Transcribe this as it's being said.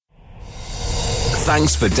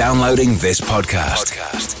Thanks for downloading this podcast.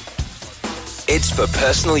 It's for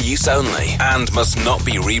personal use only and must not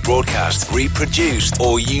be rebroadcast, reproduced,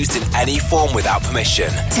 or used in any form without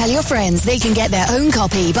permission. Tell your friends they can get their own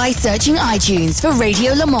copy by searching iTunes for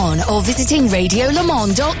Radio Le Mans or visiting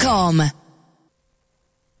radiolemans.com.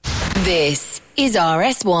 This is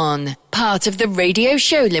RS1, part of the Radio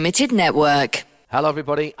Show Limited network. Hello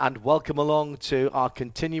everybody and welcome along to our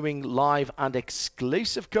continuing live and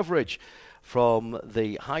exclusive coverage from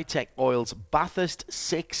the High-Tech Oils Bathurst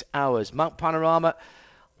 6 Hours. Mount Panorama,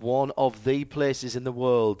 one of the places in the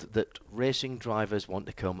world that racing drivers want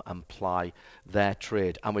to come and ply their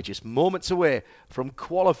trade. And we're just moments away from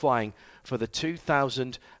qualifying for the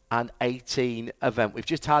 2018 event. We've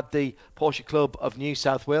just had the Porsche Club of New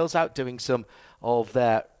South Wales out doing some of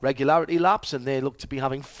their regularity laps, and they look to be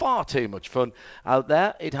having far too much fun out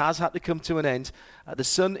there. It has had to come to an end. The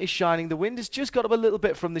sun is shining. The wind has just got up a little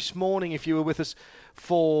bit from this morning if you were with us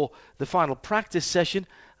for the final practice session.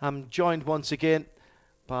 I'm joined once again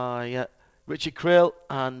by Richard Creel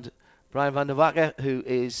and Brian van der Wacker, who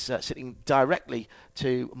is sitting directly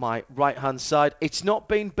to my right-hand side. It's not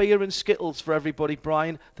been beer and Skittles for everybody,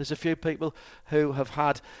 Brian. There's a few people who have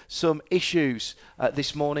had some issues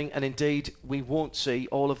this morning, and indeed we won't see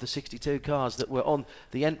all of the 62 cars that were on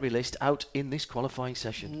the entry list out in this qualifying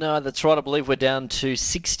session. No, that's right. I believe we're down to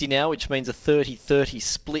 60 now, which means a 30-30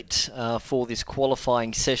 split for this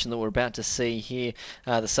qualifying session that we're about to see here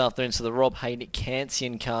this afternoon. So the Rob Haynick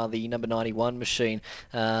Kansian car, the number 91 machine,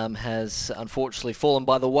 has unfortunately fallen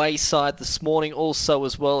by the wayside this morning. Also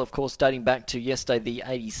as well, of course, dating back to yesterday, the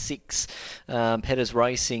 86 Petters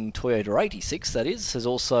Racing Toyota 86, that is, has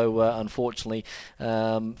also unfortunately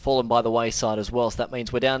fallen by the wayside as well. So that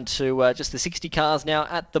means we're down to just the 60 cars now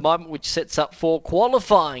at the moment, which sets up for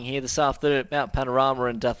qualifying here this afternoon at Mount Panorama,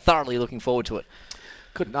 and thoroughly looking forward to it.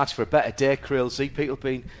 Couldn't ask for a better day, Krilsey. People have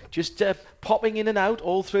been just popping in and out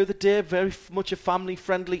all through the day. Very much a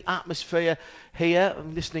family-friendly atmosphere here.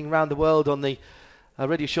 I'm listening around the world on the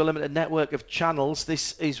Radio Show Limited network of channels.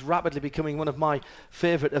 This is rapidly becoming one of my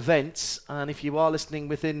favourite events. And if you are listening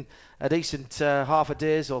within a decent half a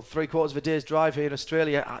day's or three-quarters of a day's drive here in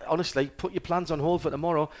Australia, honestly, put your plans on hold for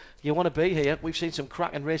tomorrow. You want to be here. We've seen some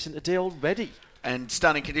cracking racing today already. And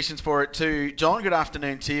stunning conditions for it too. John, good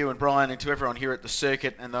afternoon to you and Brian and to everyone here at the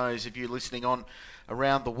circuit and those of you listening on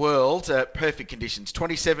around the world. Perfect conditions.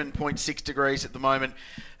 27.6 degrees at the moment.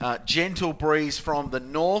 Gentle breeze from the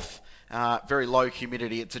north. Very low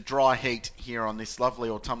humidity. It's a dry heat here on this lovely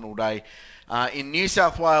autumnal day. In New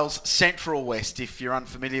South Wales Central West, if you're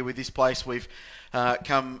unfamiliar with this place, we've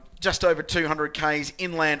come just over 200 k's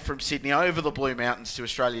inland from Sydney over the Blue Mountains to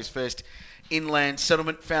Australia's first inland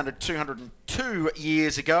settlement, founded 202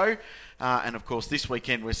 years ago. And of course, this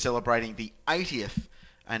weekend we're celebrating the 80th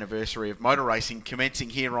anniversary of motor racing, commencing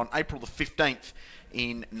here on April the 15th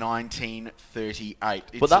in 1938.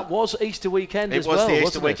 But that was Easter weekend as well, wasn't it? It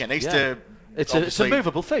was the Easter weekend. Easter, yeah. It's a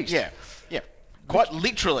movable feast. Yeah. Quite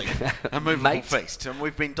literally a movable feast. And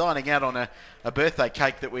we've been dining out on a birthday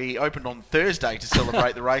cake that we opened on Thursday to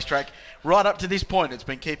celebrate the racetrack. Right up to this point, it's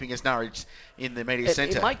been keeping us nourished in the media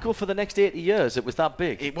centre. It might go for the next 80 years. It was that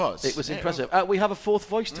big. It was. It was impressive. We have a fourth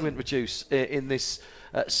voice to introduce in this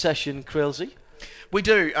session, Krilsey. We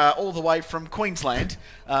do, all the way from Queensland.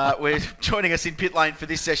 We're joining us in pit lane for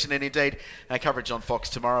this session and indeed coverage on Fox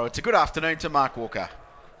tomorrow. It's a good afternoon to Mark Walker.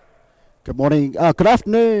 Good morning. Good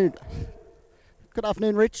afternoon. Good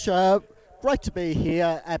afternoon, Rich. Great to be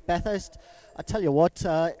here at Bathurst. I tell you what,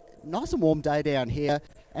 nice and warm day down here,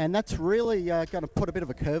 and that's really going to put a bit of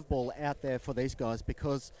a curveball out there for these guys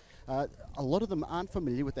because a lot of them aren't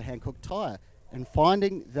familiar with the Hankook tyre, and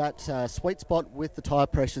finding that sweet spot with the tyre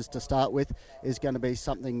pressures to start with is going to be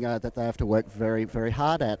something that they have to work very, very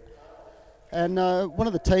hard at. And one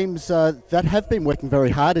of the teams that have been working very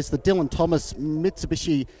hard is the Dylan Thomas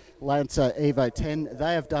Mitsubishi Lancer Evo 10.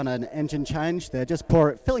 They have done an engine change. They're just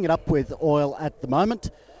filling it up with oil at the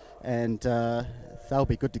moment, and they'll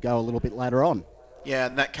be good to go a little bit later on. Yeah,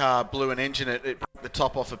 and that car blew an engine. It broke the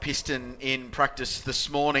top off a piston in practice this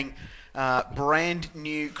morning. Brand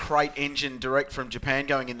new crate engine direct from Japan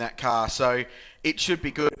going in that car, so it should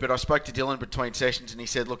be good. But I spoke to Dylan between sessions and he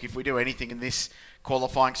said, look, if we do anything in this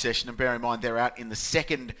qualifying session, and bear in mind they're out in the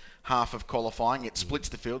second half of qualifying, it splits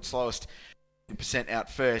the field, slowest % out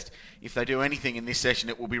first. If they do anything in this session,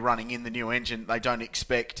 it will be running in the new engine. They don't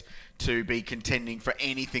expect to be contending for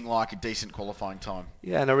anything like a decent qualifying time.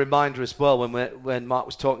 Yeah, and a reminder as well, when Mark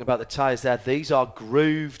was talking about the tyres there, these are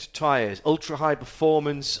grooved tyres, ultra-high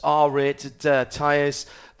performance, R-rated tyres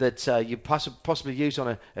that you possibly use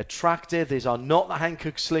on a tractor. These are not the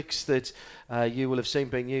Hankook slicks that you will have seen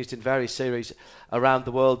being used in various series around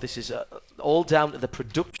the world. This is all down to the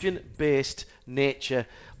production-based nature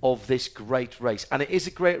of this great race. And it is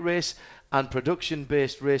a great race, and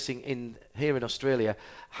production-based racing here in Australia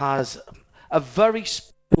has a very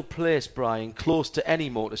special place, Brian, close to any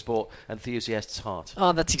motorsport enthusiast's heart.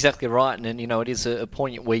 Oh, that's exactly right. And it is a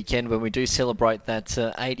poignant weekend when we do celebrate that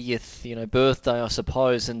 80th, birthday, I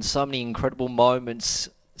suppose, and so many incredible moments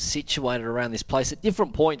situated around this place at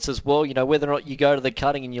different points as well. Whether or not you go to the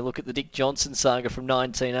cutting and you look at the Dick Johnson saga from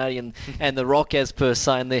 1980 and the Rock, as per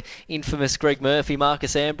se, and the infamous Greg Murphy,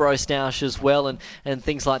 Marcus Ambrose stoush as well, and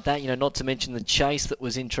things like that. Not to mention the chase that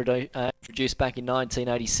was introduced back in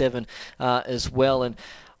 1987 as well. And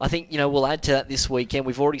I think, we'll add to that this weekend.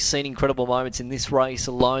 We've already seen incredible moments in this race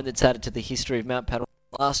alone that's added to the history of Mount Paddle.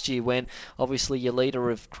 Last year, when obviously your leader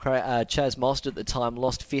of Chaz Mostert at the time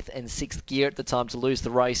lost 5th and 6th gear at the time to lose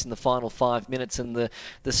the race in the final 5 minutes, and the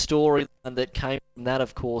story that came from that,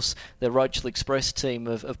 of course, the Rochelle Express team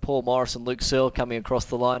of Paul Morris and Luke Searle coming across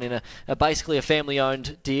the line in basically a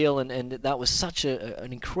family-owned deal, and that was such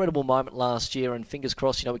an incredible moment last year, and fingers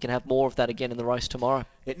crossed, we can have more of that again in the race tomorrow.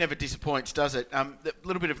 It never disappoints, does it? A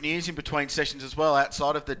little bit of news in between sessions as well,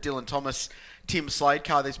 outside of the Dylan Thomas, Tim Slade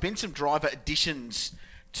car. There's been some driver additions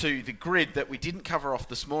to the grid that we didn't cover off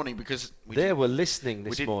this morning because they were listening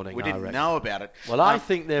this morning. We didn't know about it. Well, I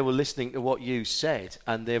think they were listening to what you said,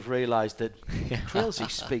 and they've realised that Krilsey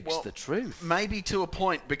speaks the truth. Maybe to a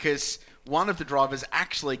point, because one of the drivers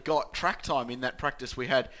actually got track time in that practice we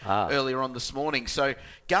had earlier on this morning. So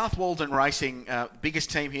Garth Walden Racing,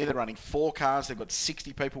 biggest team here. They're running 4 cars. They've got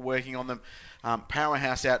 60 people working on them.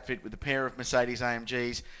 Powerhouse outfit with a pair of Mercedes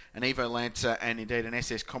AMGs, an Evo Lancer, and indeed an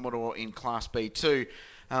SS Commodore in Class B2.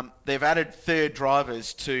 They've added third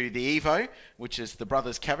drivers to the Evo, which is the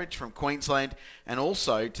Brothers Cabbage from Queensland, and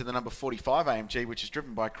also to the number 45 AMG, which is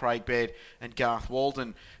driven by Craig Baird and Garth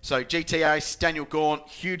Walden. So GT Ace, Daniel Gaunt,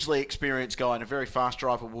 hugely experienced guy and a very fast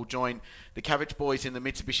driver, will join the Cabbage boys in the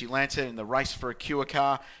Mitsubishi Lancer in the race for a Cure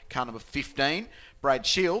car number 15. Brad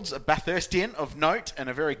Shields, a Bathurstian of note and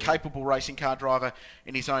a very capable racing car driver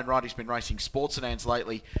in his own right. He's been racing sports sedans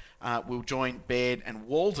lately. Will join Baird and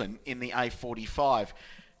Walden in the A45.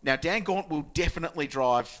 Now, Dan Gaunt will definitely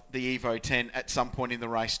drive the Evo 10 at some point in the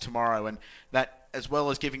race tomorrow, and that, as well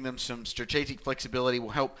as giving them some strategic flexibility, will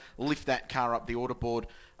help lift that car up the order board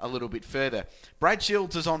a little bit further. Brad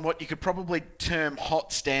Shields is on what you could probably term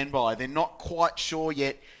hot standby. They're not quite sure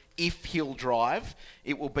yet if he'll drive.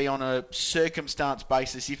 It will be on a circumstance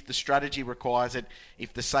basis if the strategy requires it,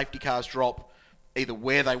 if the safety cars drop either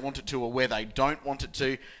where they want it to or where they don't want it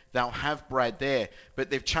to, they'll have Brad there. But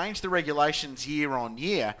they've changed the regulations year on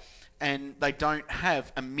year, and they don't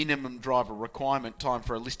have a minimum driver requirement time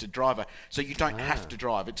for a listed driver. So you don't have to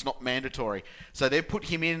drive. It's not mandatory. So they've put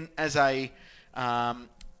him in as a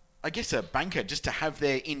banker, just to have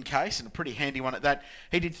there in case, and a pretty handy one at that.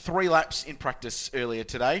 He did 3 laps in practice earlier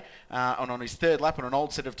today, and on his 3rd lap on an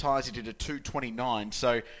old set of tyres he did a 2:29,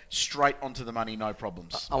 so straight onto the money, no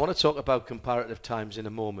problems. I want to talk about comparative times in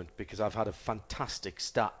a moment, because I've had a fantastic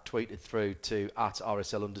stat tweeted through to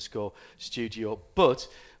 @RSL_studio, but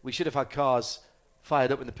we should have had cars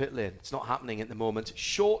fired up in the pit lane. It's not happening at the moment.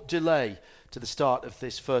 Short delay to the start of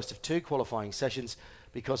this first of 2 qualifying sessions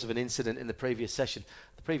because of an incident in the previous session.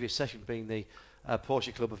 The previous session being the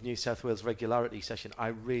Porsche Club of New South Wales regularity session. I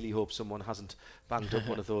really hope someone hasn't banged up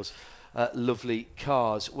one of those lovely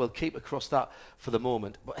cars. We'll keep across that for the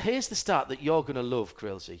moment. But here's the stat that you're going to love,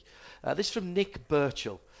 Krilsey. This from Nick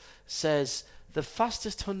Burchell. Says the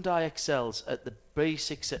fastest Hyundai XLs at the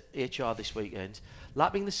B6 at HR this weekend,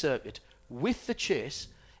 lapping the circuit with the chase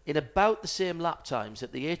in about the same lap times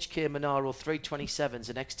that the HK Monaro 327s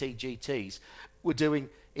and XT GTs were doing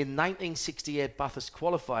in 1968 Bathurst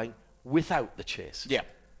qualifying without the chase. Yeah.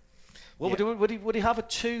 What would he have a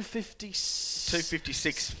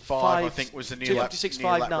 256.5, I think, was the new lap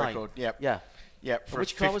record. Yep. Yeah. Yeah.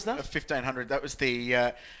 Which car was that? A 1500. That was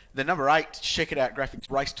the number 8 Check It Out Graphics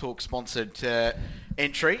Race Talk sponsored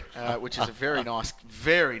entry, which is a very nice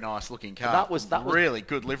looking car. That was really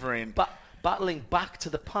good livery and battling back to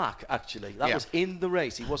the pack, actually. That was in the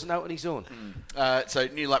race. He wasn't out on his own. So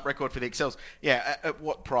new lap record for the XLs. Yeah, at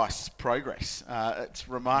what price? Progress. It's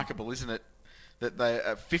remarkable, isn't it, that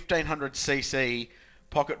the 1500cc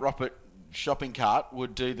pocket rocket shopping cart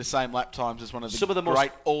would do the same lap times as one of the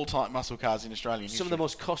great all-time muscle cars in Australian history. Some of the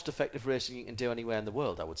most cost-effective racing you can do anywhere in the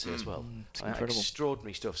world, I would say, as well. It's incredible.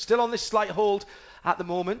 Extraordinary stuff. Still on this slight hold at the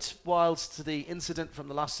moment, whilst the incident from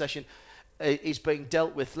the last session is being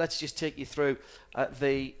dealt with. Let's just take you through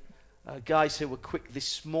the guys who were quick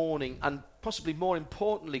this morning, and possibly more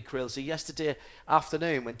importantly, Krilsey, yesterday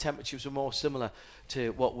afternoon when temperatures were more similar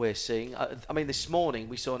to what we're seeing. I mean, this morning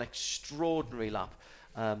we saw an extraordinary lap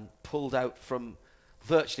pulled out from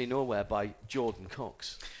virtually nowhere by Jordan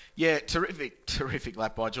Cox. Yeah, terrific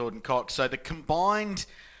lap by Jordan Cox. So the combined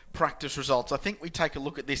practice results, I think we take a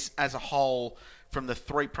look at this as a whole from the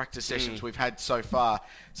 3 practice sessions we've had so far.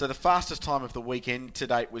 So the fastest time of the weekend to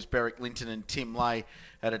date was Berwick Linton and Tim Lay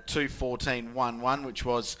at a 2:14.11, which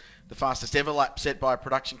was the fastest ever lap set by a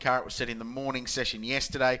production car. It was set in the morning session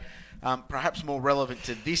yesterday. Perhaps more relevant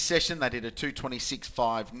to this session, they did a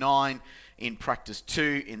 2:26.59 in practice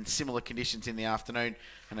 2 in similar conditions in the afternoon,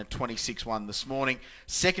 and a 26.1 this morning.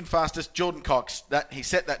 Second fastest, Jordan Cox. He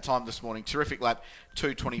set that time this morning. Terrific lap,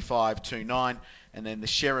 2:25.29. And then the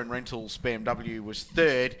Sharon Rentals BMW was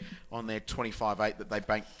third on their 25.8 that they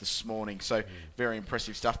banked this morning. So very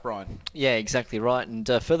impressive stuff, Brian. Yeah, exactly right. And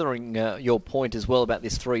furthering your point as well about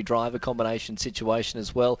this 3-driver combination situation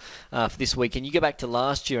as well for this weekend. You go back to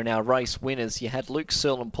last year and our race winners. You had Luke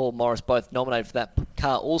Searle and Paul Morris both nominated for that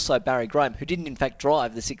car. Also Barry Graham, who didn't in fact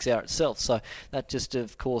drive the 6 hour itself. So that just,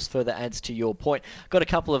 of course, further adds to your point. Got a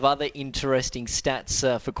couple of other interesting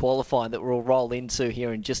stats for qualifying that we'll roll into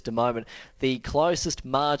here in just a moment. The closest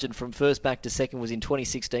margin from first back to second was in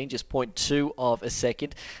 2016, just 0.2 of a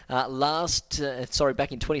second. Back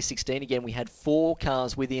in 2016, again, we had 4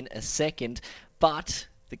 cars within a second, but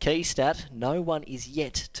the key stat, no one is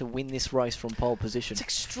yet to win this race from pole position. It's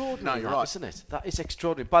extraordinary, No, you're right. isn't it? That is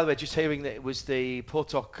extraordinary. By the way, just hearing that it was the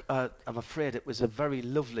Portoc, I'm afraid it was a very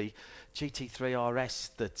lovely GT3 RS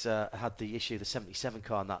that had the issue, the 77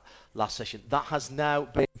 car in that last session. That has now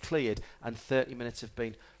been cleared, and 30 minutes have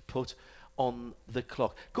been put on the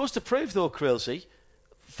clock. Goes to prove, though, Krilsey,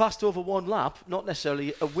 fast over 1 lap, not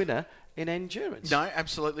necessarily a winner in endurance. No,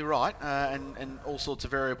 absolutely right. And all sorts of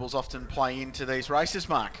variables often play into these races,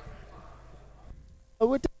 Mark.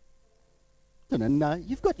 And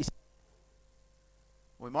you've got your...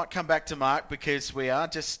 We might come back to Mark because we are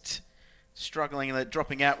just struggling and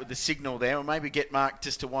dropping out with the signal there. Or maybe get Mark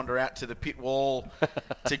just to wander out to the pit wall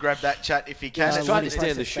to grab that chat if he can. He's trying to stay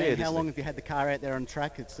in the shed. How long have you had the car out there on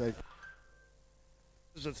track?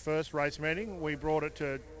 This is its first race meeting. We brought it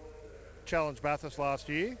to Challenge Bathurst last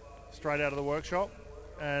year, straight out of the workshop,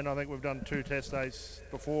 and I think we've done 2 test days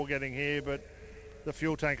before getting here, but the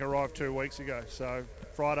fuel tank arrived 2 weeks ago, so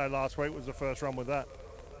Friday last week was the first run with that.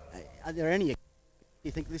 Are there any,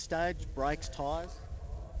 you think, at this stage? Brakes, tyres?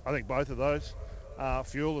 I think both of those.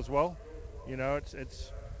 Fuel as well. You know,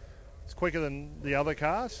 it's quicker than the other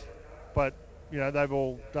cars, but, you know, they've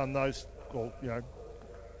all done those,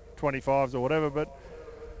 25s or whatever, but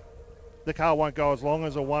the car won't go as long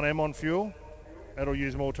as a 1M on fuel. It'll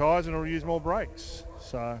use more tyres and it'll use more brakes.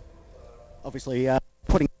 So, obviously,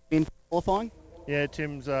 putting in for qualifying. Yeah,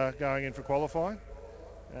 Tim's going in for qualifying.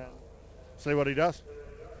 See what he does.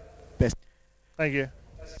 Best. Thank you.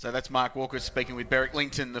 So that's Mark Walker speaking with Berwick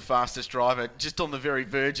Linton, the fastest driver, just on the very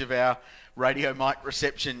verge of our radio mic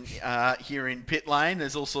reception here in pit lane.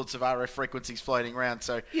 There's all sorts of RF frequencies floating around.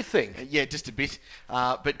 So You think? Yeah, just a bit.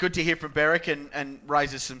 But good to hear from Berwick and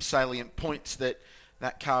raises some salient points that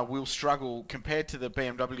car will struggle compared to the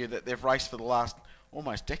BMW that they've raced for the last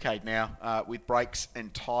almost decade now with brakes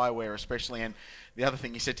and tyre wear especially. And the other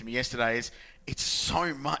thing he said to me yesterday is it's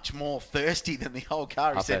so much more thirsty than the old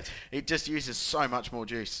car. He said it just uses so much more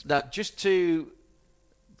juice. Now, just to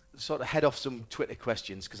sort of head off some Twitter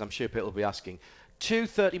questions, because I'm sure people will be asking, 2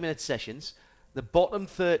 30-minute sessions, the bottom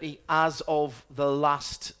 30 as of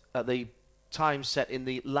the time set in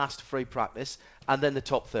the last free practice, and then the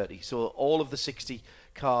top 30. So all of the 60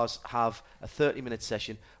 cars have a 30-minute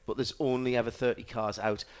session, but there's only ever 30 cars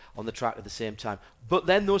out on the track at the same time. But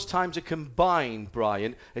then those times are combined,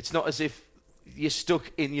 Brian. It's not as if you're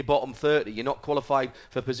stuck in your bottom 30. You're not qualified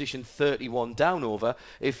for position 31 down over.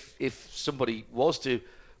 If somebody was to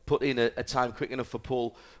put in a time quick enough for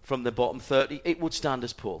pole from the bottom 30, it would stand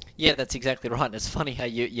as pole. Yeah, that's exactly right. And it's funny how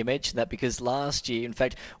you mentioned that, because last year, in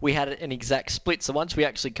fact, we had an exact split. So once we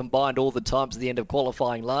actually combined all the times at the end of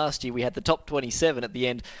qualifying last year, we had the top 27 at the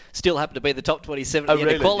end, still happened to be the top 27 at the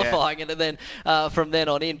end of qualifying, yeah. And then from then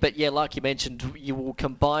on in. But yeah, like you mentioned, you will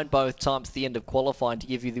combine both times at the end of qualifying to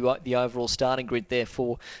give you the overall starting grid there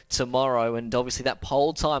for tomorrow. And obviously that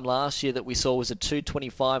pole time last year that we saw was a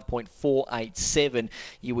 2:25.487.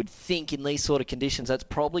 You would would think in these sort of conditions, that's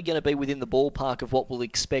probably going to be within the ballpark of what we'll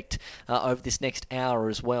expect over this next hour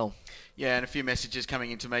as well. Yeah, and a few messages coming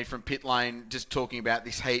into me from pit lane just talking about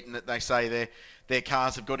this heat and that they say their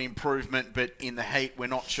cars have got improvement, but in the heat we're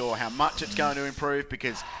not sure how much it's going to improve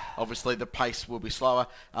because obviously the pace will be slower.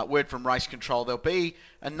 Word from race control, there'll be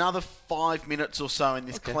another 5 minutes or so in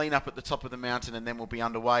this clean-up at the top of the mountain and then we'll be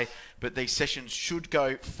underway. But these sessions should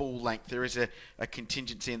go full length. There is a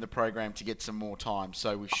contingency in the program to get some more time,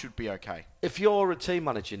 so we should be okay. If you're a team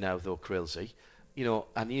manager now, though, Krilsey,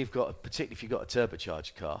 and you've got, particularly if you've got a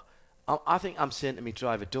turbocharged car, I think I'm saying to me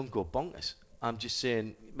driver, don't go bonkers. I'm just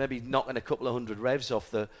saying maybe knocking a couple of hundred revs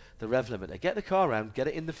off the rev limiter. Get the car around, get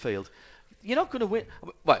it in the field. You're not going to win.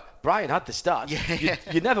 Well, Brian had the start. Yeah.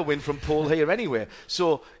 You never win from pole here anyway.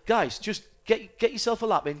 So, guys, just get yourself a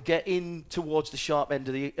lap in, get in towards the sharp end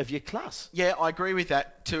of your class. Yeah, I agree with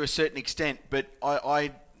that to a certain extent, but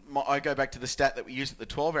I go back to the stat that we use at the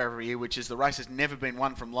 12-hour every year, which is the race has never been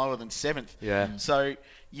won from lower than 7th. Yeah. So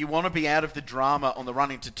you want to be out of the drama on the run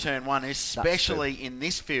into turn 1, especially in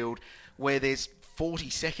this field where there's 40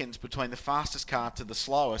 seconds between the fastest car to the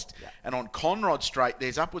slowest. Yeah. And on Conrod Straight,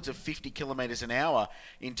 there's upwards of 50 kilometres an hour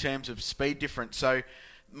in terms of speed difference. So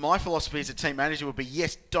my philosophy as a team manager would be,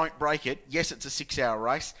 yes, don't break it. Yes, it's a 6-hour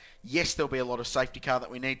race. Yes, there'll be a lot of safety car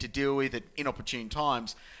that we need to deal with at inopportune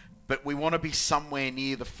times. But we want to be somewhere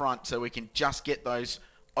near the front so we can just get those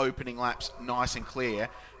opening laps nice and clear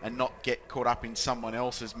and not get caught up in someone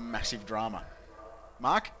else's massive drama.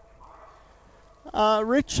 Mark?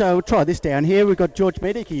 Rich, we'll try this down here. We've got George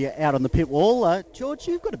Medici out on the pit wall. George,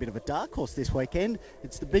 you've got a bit of a dark horse this weekend.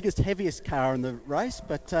 It's the biggest, heaviest car in the race,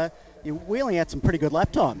 but you're wheeling out some pretty good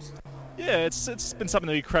lap times. Yeah, it's been something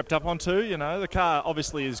that we crept up onto. The car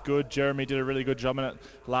obviously is good. Jeremy did a really good job in it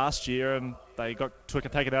last year, and they took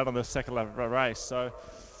it out on the second lap of the race. So,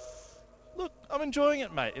 look, I'm enjoying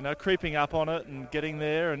it, mate. Creeping up on it and getting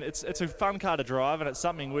there, and it's a fun car to drive, and it's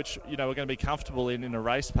something which we're going to be comfortable in a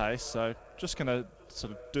race pace. So, just going to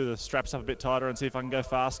sort of do the straps up a bit tighter and see if I can go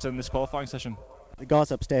fast in this qualifying session. The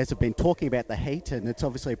guys upstairs have been talking about the heat, and it's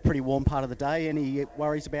obviously a pretty warm part of the day. Any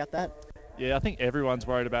worries about that? Yeah, I think everyone's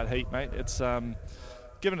worried about heat, mate. It's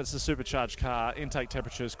given it's a supercharged car, intake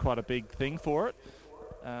temperature is quite a big thing for it.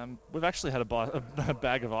 We've actually had a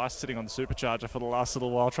bag of ice sitting on the supercharger for the last little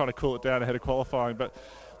while, trying to cool it down ahead of qualifying. But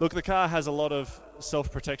look, the car has a lot of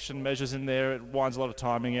self-protection measures in there. It winds a lot of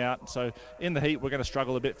timing out. So in the heat, we're going to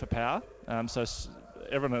struggle a bit for power. So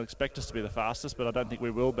everyone will expect us to be the fastest, but I don't think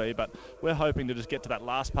we will be. But we're hoping to just get to that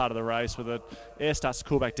last part of the race where the air starts to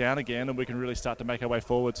cool back down again and we can really start to make our way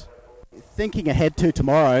forwards. Thinking ahead to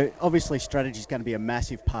tomorrow, obviously strategy is going to be a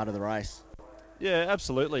massive part of the race. Yeah,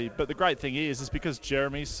 absolutely. But the great thing is because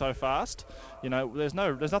Jeremy's so fast, there's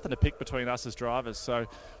nothing to pick between us as drivers. So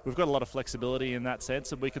we've got a lot of flexibility in that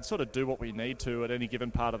sense, and we can sort of do what we need to at any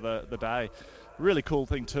given part of the day. Really cool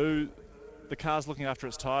thing too, the car's looking after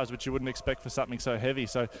its tyres, which you wouldn't expect for something so heavy.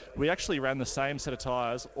 So we actually ran the same set of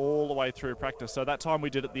tyres all the way through practice. So that time we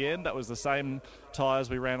did at the end, that was the same tyres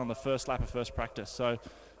we ran on the first lap of first practice. So,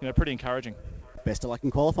 pretty encouraging. Best of luck in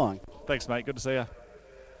qualifying. Thanks, mate. Good to see you.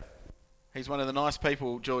 He's one of the nice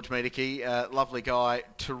people, George Medici. Lovely guy,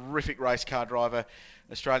 terrific race car driver,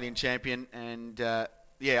 Australian champion, and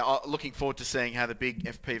looking forward to seeing how the big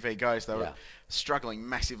FPV goes. They were struggling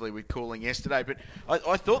massively with cooling yesterday, but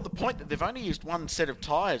I thought the point that they've only used one set of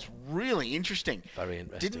tyres, really interesting. Very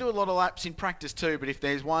interesting. Didn't do a lot of laps in practice too, but if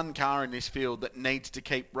there's one car in this field that needs to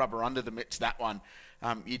keep rubber under them, it's that one.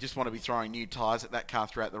 You just want to be throwing new tyres at that car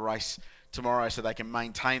throughout the race tomorrow so they can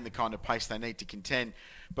maintain the kind of pace they need to contend.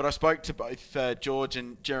 But I spoke to both George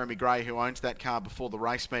and Jeremy Gray, who owns that car, before the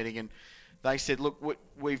race meeting, and they said, look,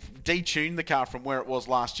 we've detuned the car from where it was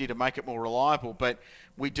last year to make it more reliable, but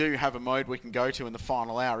we do have a mode we can go to in the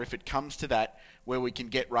final hour if it comes to that, where we can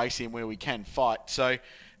get racing, where we can fight. So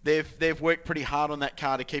they've worked pretty hard on that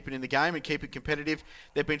car to keep it in the game and keep it competitive.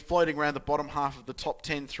 They've been floating around the bottom half of the top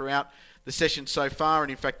 10 throughout the session so far,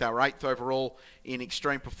 and in fact they were 8th overall in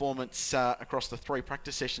extreme performance across the 3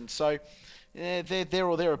 practice sessions. So they're there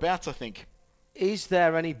or thereabouts, I think. Is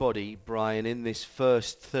there anybody, Brian, in this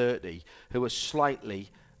first 30 who are slightly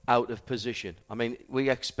out of position? I mean, we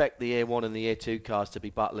expect the A1 and the A2 cars to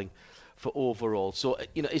be battling for overall. So,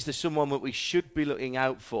 is there someone that we should be looking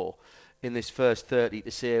out for in this first 30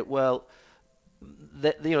 to say, well,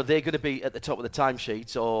 they're going to be at the top of the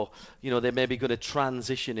timesheets, or they're maybe going to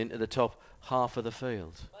transition into the top half of the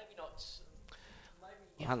field?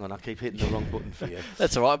 Hang on, I keep hitting the wrong button for you.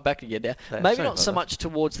 That's all right, I'm back again now. There, Maybe sorry not so about that. much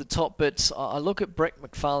towards the top, but I look at Brett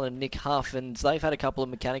McFarlane and Nick Huff, and they've had a couple of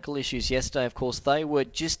mechanical issues yesterday. Of course, they were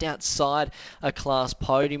just outside a class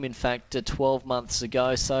podium, in fact, 12 months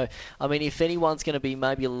ago. So, I mean, if anyone's going to be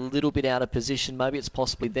maybe a little bit out of position, maybe it's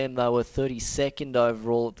possibly them. They were 32nd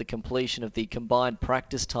overall at the completion of the combined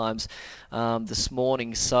practice times this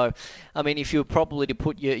morning. So, I mean, if you were probably to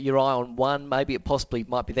put your eye on one, maybe it possibly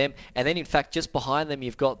might be them. And then, in fact, just behind them,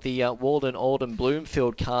 you've got the Walden, Alden,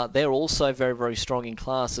 Bloomfield car. They're also very, very strong in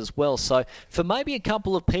class as well. So for maybe a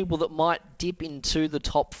couple of people that might dip into the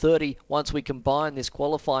top 30 once we combine this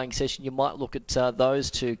qualifying session, you might look at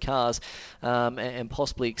those two cars and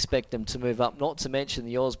possibly expect them to move up. Not to mention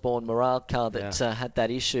the Osborne Morale car that had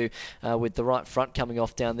that issue with the right front coming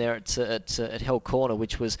off down there at Hell Corner,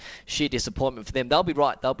 which was sheer disappointment for them. They'll be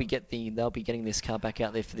right. They'll be getting this car back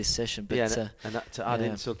out there for this session. But, and that to add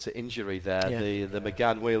insult to injury there, the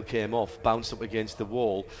McGann wheel came off, bounced up against the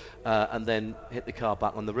wall, and then hit the car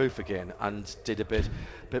back on the roof again and did a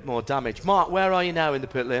bit more damage. Mark, where are you now in the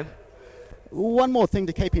pit lane? One more thing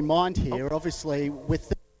to keep in mind here, obviously,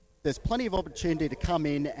 there's plenty of opportunity to come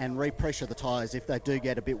in and repressure the tyres if they do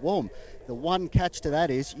get a bit warm. The one catch to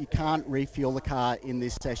that is you can't refuel the car in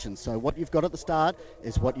this session. So what you've got at the start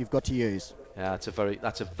is what you've got to use. Yeah,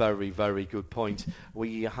 that's a very, very good point.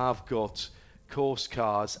 We have got course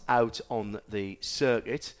cars out on the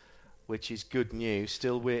circuit, which is good news.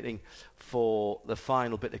 Still waiting for the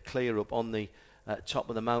final bit of clear up on the top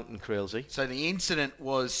of the mountain, Creelsy. So the incident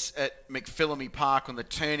was at McPhillamy Park on the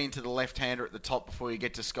turn into the left-hander at the top before you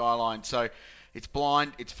get to Skyline. So it's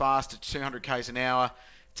blind, it's fast, it's 200 k's an hour.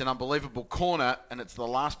 It's an unbelievable corner, and it's the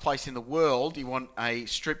last place in the world you want a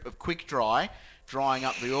strip of quick drying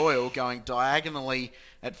up the oil going diagonally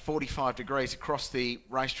at 45 degrees across the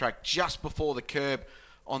racetrack just before the curb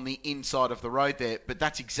on the inside of the road there. But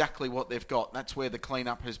that's exactly what they've got. That's where the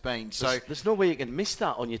clean-up has been. So there's no way you can miss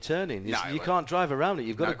that on your turning. You can't drive around it.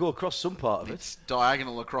 You've got to go across some part of it. It's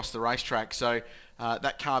diagonal across the racetrack. So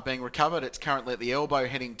that car being recovered, it's currently at the elbow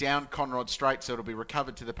heading down Conrod Straight, so it'll be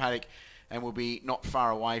recovered to the paddock and will be not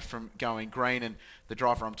far away from going green. And the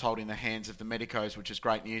driver, I'm told, in the hands of the medicos, which is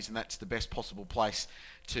great news, and that's the best possible place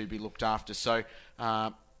to be looked after. So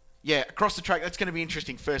across the track, that's going to be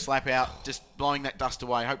interesting. First lap out, just blowing that dust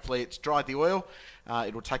away. Hopefully it's dried the oil.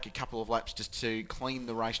 It'll take a couple of laps just to clean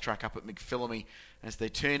the racetrack up at McPhillamy as they're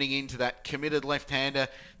turning into that committed left-hander.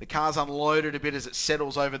 The car's unloaded a bit as it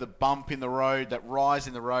settles over the bump in the road, that rise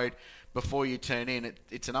in the road before you turn in.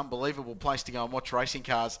 It's an unbelievable place to go and watch racing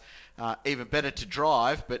cars. Even better to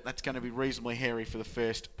drive, but that's going to be reasonably hairy for the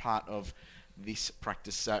first part of this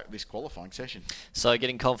practice, this qualifying session. So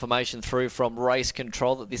getting confirmation through from Race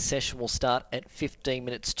Control that this session will start at 15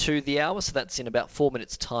 minutes to the hour, so that's in about 4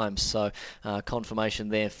 minutes time. So confirmation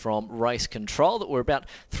there from Race Control that we're about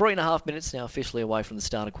 3.5 minutes now officially away from the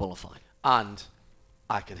start of qualifying. And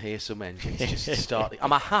I can hear some engines just starting.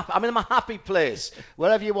 I'm in a happy place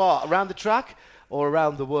wherever you are, around the track or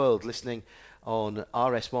around the world, listening on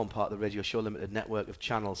RS1, part of the Radio Show Limited network of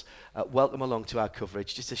channels. Welcome along to our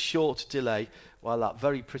coverage. Just a short delay while that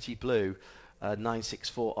very pretty blue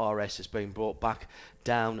 964 RS has been brought back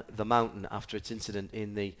down the mountain after its incident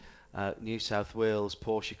in the New South Wales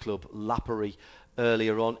Porsche Club Lappery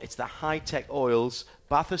earlier on. It's the High-Tech Oils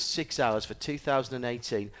Bathurst 6 Hours for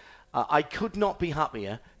 2018. I could not be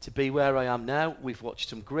happier to be where I am now. We've watched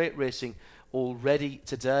some great racing already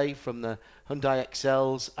today from the Hyundai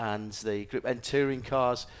XLs and the Group N touring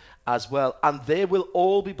cars as well, and they will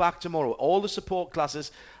all be back tomorrow. All the support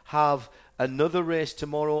classes have another race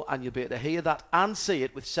tomorrow, and you'll be able to hear that and see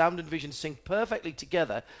it with sound and vision synced perfectly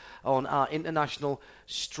together on our international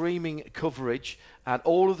streaming coverage, and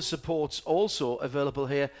all of the supports also available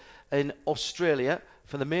here in Australia.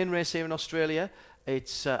 For the main race here in Australia,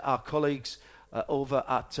 it's our colleagues over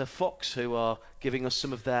at Fox who are giving us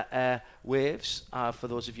some of their air waves. For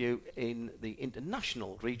those of you in the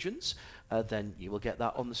international regions, then you will get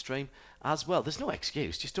that on the stream as well. There's no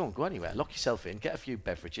excuse. Just don't go anywhere. Lock yourself in. Get a few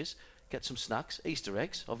beverages. Get some snacks. Easter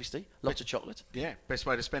eggs, obviously. Lots of chocolate. Yeah, best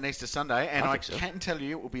way to spend Easter Sunday. And I can tell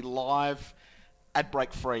you it will be live ad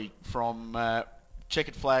break free from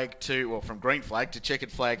checkered flag from green flag to checkered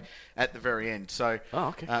flag at the very end. So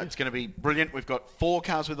it's going to be brilliant. We've got 4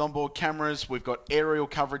 cars with onboard cameras. We've got aerial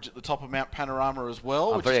coverage at the top of Mount Panorama as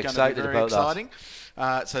well, which is going to be very exciting.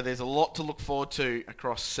 So there's a lot to look forward to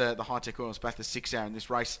across the High-Tech Oils Bathurst 6 Hour, and this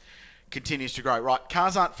race continues to grow. Right,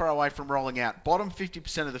 cars aren't far away from rolling out. Bottom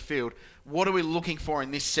 50% of the field. What are we looking for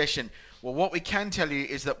in this session? Well, what we can tell you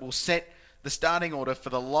is that we'll set the starting order for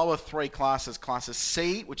the lower 3 classes. Classes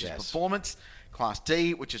C, which is performance, Class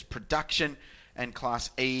D, which is production, and Class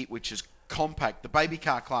E, which is compact, the baby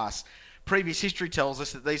car class. Previous history tells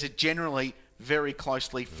us that these are generally very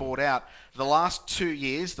closely fought out. The last 2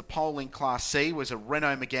 years, the pole in Class C was a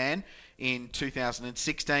Renault Megane in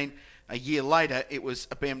 2016. A year later, it was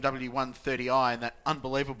a BMW 130i, and that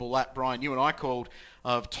unbelievable lap, Brian, you and I called,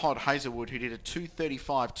 of Todd Hazelwood, who did a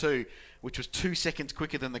 2:35.2, which was 2 seconds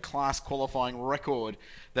quicker than the class qualifying record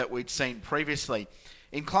that we'd seen previously.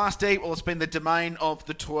 In Class D, well, it's been the domain of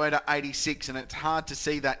the Toyota 86, and it's hard to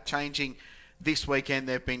see that changing this weekend.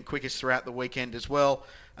 They've been quickest throughout the weekend as well.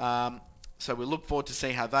 So we look forward to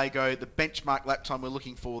see how they go. The benchmark lap time we're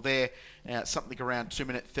looking for there, something around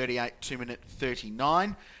 2-minute 38, 2-minute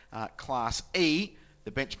 39. Class E,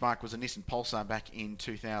 the benchmark was a Nissan Pulsar back in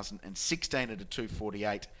 2016 at a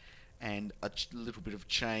 2:48, and a little bit of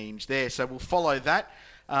change there. So we'll follow that.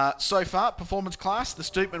 So far, performance class, the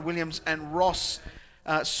Stoopman, Williams and Ross.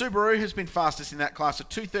 Subaru has been fastest in that class, a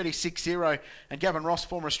 2:36.0, and Gavin Ross,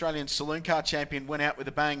 former Australian saloon car champion, went out with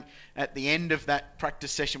a bang at the end of that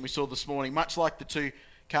practice session we saw this morning. Much like the two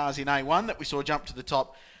cars in A1 that we saw jump to the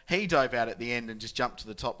top, he dove out at the end and just jumped to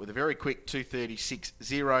the top with a very quick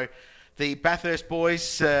 2:36.0. The Bathurst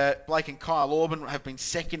boys, Blake and Kyle Orban, have been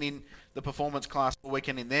second in the performance class all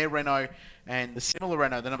weekend in their Renault, and the similar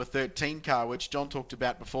Renault, the number 13 car, which John talked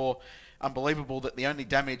about before. Unbelievable that the only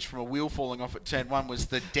damage from a wheel falling off at turn 1 was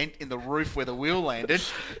the dent in the roof where the wheel landed.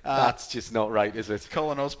 That's just not right, is it?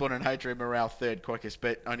 Colin Osborne and Hadrian Morale third quickest,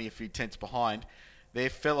 but only a few tenths behind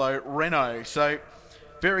their fellow Renault. So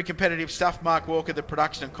very competitive stuff. Mark Walker, the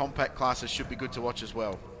production and compact classes should be good to watch as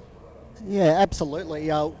well. Yeah, absolutely.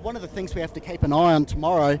 One of the things we have to keep an eye on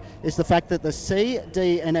tomorrow is the fact that the C,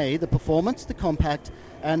 D and E, the performance, the compact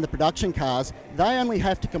and the production cars, they only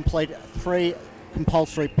have to complete 3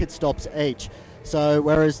 compulsory pit stops each. So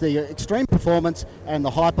whereas the extreme performance and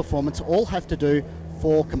the high performance all have to do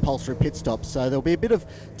 4 compulsory pit stops. So there'll be a bit of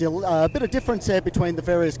difference there between the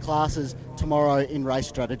various classes tomorrow in race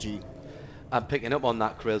strategy. And picking up on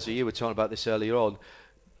that, Krill, so you were talking about this earlier on.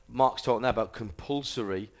 Mark's talking there about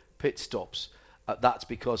compulsory pit stops. That's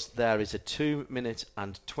because there is a 2-minute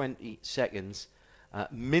and 20 seconds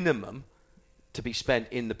minimum to be spent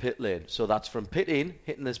in the pit lane. So that's from pit in,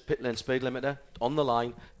 hitting this pit lane speed limiter on the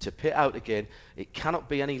line, to pit out again. It cannot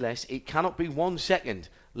be any less. It cannot be 1 second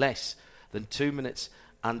less than 2 minutes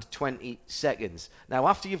and 20 seconds. Now,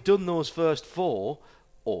 after you've done those first 4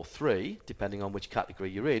 or 3, depending on which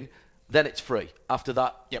category you're in, then it's free. After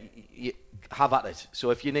that, you have at it.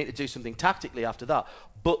 So if you need to do something tactically after that,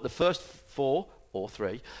 but the first 4 or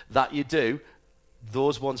 3 that you do,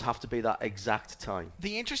 those ones have to be that exact time.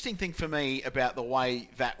 The interesting thing for me about the way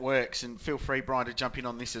that works, and feel free, Brian, to jump in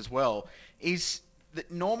on this as well, is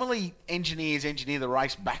that normally engineers engineer the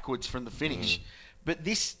race backwards from the finish. But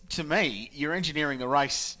this, to me, you're engineering the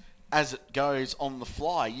race as it goes on the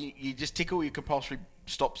fly. You just tick all your compulsory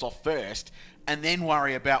stops off first and then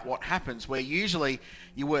worry about what happens, where usually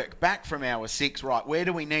you work back from hour 6, right, where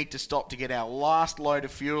do we need to stop to get our last load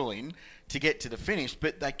of fuel in to get to the finish?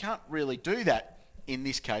 But they can't really do that in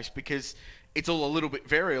this case because it's all a little bit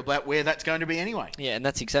variable about where that's going to be anyway. Yeah, and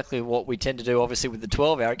that's exactly what we tend to do, obviously, with the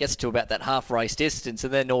 12-hour. It gets to about that half-race distance,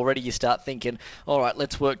 and then already you start thinking, all right,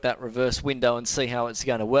 let's work that reverse window and see how it's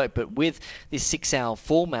going to work. But with this 6-hour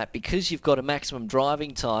format, because you've got a maximum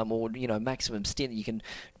driving time or, maximum stint, you can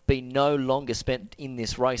be no longer spent in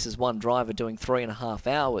this race as one driver doing 3.5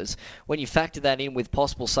 hours. When you factor that in with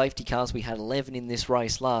possible safety cars, we had 11 in this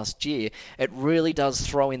race last year, it really does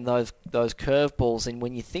throw in those curveballs. And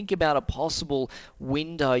when you think about a possible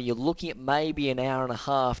window, you're looking at maybe an hour and a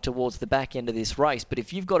half towards the back end of this race. But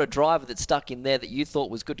if you've got a driver that's stuck in there that you thought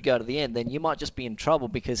was good to go to the end, then you might just be in trouble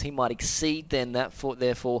because he might exceed then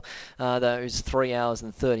therefore those 3 hours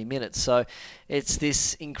and 30 minutes. So it's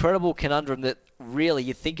this incredible conundrum that really,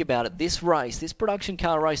 you think about it, this race, this production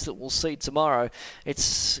car race that we'll see tomorrow,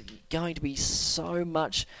 it's going to be so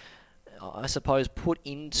much, I suppose, put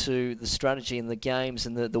into the strategy and the games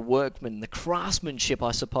and the workman, the craftsmanship,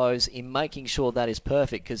 I suppose, in making sure that is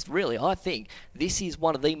perfect. Because really, I think this is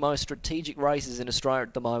one of the most strategic races in Australia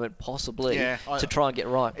at the moment, possibly, to try and get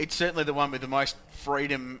right. It's certainly the one with the most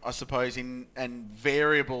freedom, I suppose, and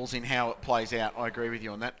variables in how it plays out. I agree with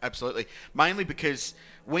you on that, absolutely. Mainly because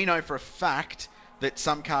we know for a fact that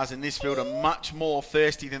some cars in this field are much more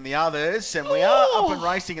thirsty than the others, and we are up and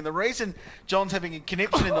racing. And the reason John's having a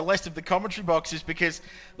conniption in the left of the commentary box is because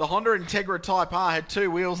the Honda Integra Type R had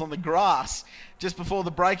 2 wheels on the grass just before the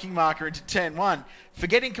braking marker into turn 1,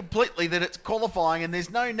 forgetting completely that it's qualifying and there's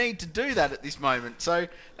no need to do that at this moment. So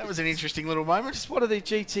that was an interesting little moment. It's one of the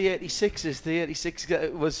GT86s. The 86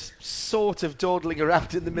 was sort of dawdling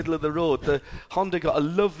around in the middle of the road. The Honda got a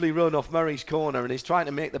lovely run off Murray's corner and he's trying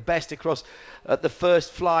to make the best across at the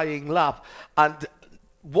first flying lap and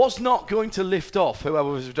was not going to lift off whoever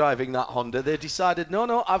was driving that Honda. They decided,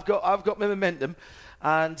 no, I've got my momentum.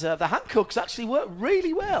 And the Hancocks actually work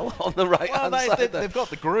really well on the right-hand side. They've got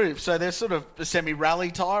the groove, so they're sort of a semi-rally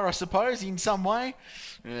tyre, I suppose, in some way.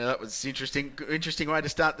 Yeah, that was interesting way to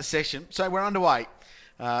start the session. So we're underway.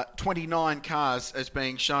 29 cars as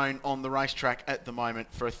being shown on the racetrack at the moment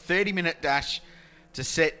for a 30-minute dash to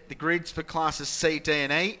set the grids for classes C, D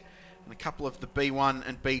and E. And a couple of the B1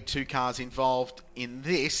 and B2 cars involved in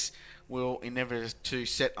this will endeavour to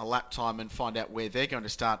set a lap time and find out where they're going to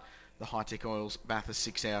start the High-Tech Oils Bathurst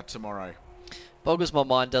 6 Hour tomorrow. Boggles my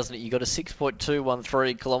mind, doesn't it? You've got a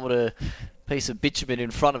 6.213 kilometre piece of bitumen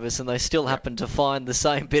in front of us and they still happen to find the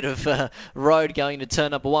same bit of road going to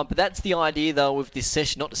turn number 1. But that's the idea, though, with this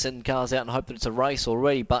session, not to send cars out and hope that it's a race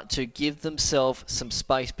already, but to give themselves some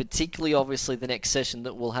space, particularly, obviously, the next session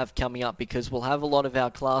that we'll have coming up, because we'll have a lot of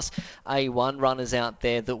our Class A1 runners out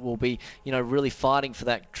there that will be, really fighting for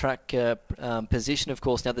that track position, of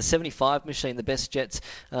course. Now, the 75 machine, the Best Jets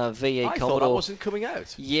VE I Commodore... thought that wasn't coming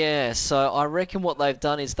out. Yeah, so I reckon what they've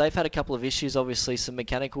done is they've had a couple of issues, obviously, some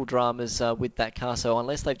mechanical dramas with that car, so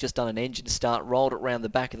unless they've just done an engine start, rolled it round the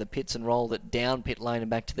back of the pits and rolled it down pit lane and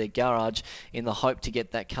back to their garage in the hope to get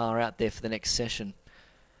that car out there for the next session.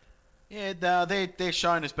 Yeah, they're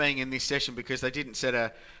shown as being in this session because they didn't set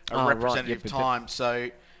a representative time, so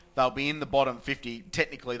they'll be in the bottom 50.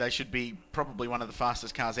 Technically, they should be probably one of the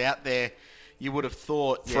fastest cars out there. You would have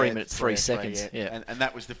thought... 3 minutes, 3 seconds. Yeah. And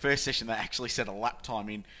that was the first session they actually set a lap time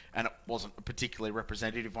in, and it wasn't a particularly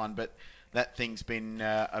representative one, but that thing's been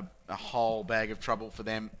a whole bag of trouble for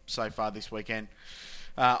them so far this weekend.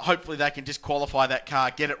 Hopefully they can just qualify that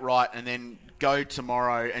car, get it right, and then go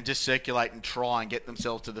tomorrow and just circulate and try and get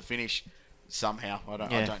themselves to the finish somehow. I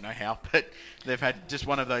don't know how, but they've had just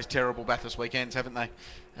one of those terrible Bathurst weekends, haven't they?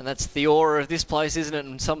 And that's the aura of this place, isn't it?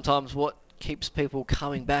 And sometimes what keeps people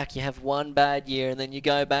coming back, you have one bad year and then you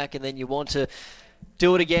go back and then you want to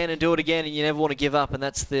do it again and you never want to give up, and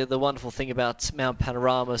that's the wonderful thing about Mount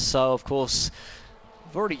Panorama. So, of course,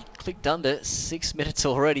 I've already clicked under 6 minutes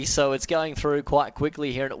already, so it's going through quite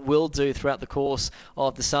quickly here, and it will do throughout the course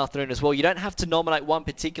of this afternoon as well. You don't have to nominate one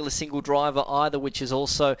particular single driver either, which is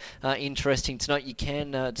also interesting to note. You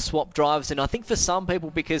can swap drivers, and I think for some people,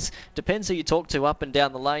 because it depends who you talk to up and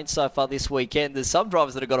down the lane so far this weekend, there's some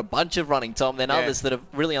drivers that have got a bunch of running time, then others that have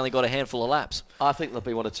really only got a handful of laps. I think there'll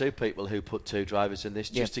be one or two people who put two drivers in this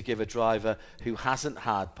just to give a driver who hasn't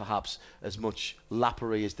had perhaps as much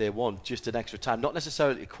lappery as they want just an extra time, not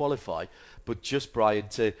necessarily to qualify, but just, Brian,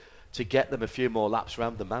 to get them a few more laps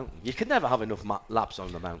around the mountain. You can never have enough laps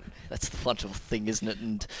on the mountain. That's the wonderful thing, isn't it?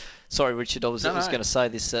 And sorry, Richard, I was going to say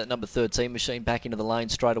this number 13 machine back into the lane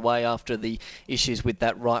straight away after the issues with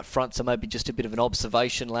that right front, so maybe just a bit of an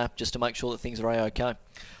observation lap just to make sure that things are A-OK.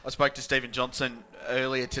 I spoke to Stephen Johnson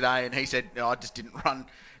earlier today, and he said, I just didn't run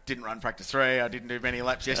practice 3. I didn't do many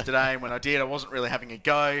laps yesterday, and when I did, I wasn't really having a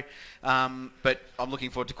go. But I'm looking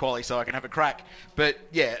forward to quali so I can have a crack. But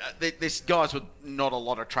yeah, this guys with not a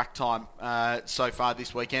lot of track time so far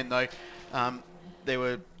this weekend, though. There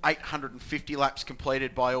were 850 laps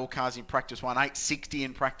completed by all cars in practice 1, 860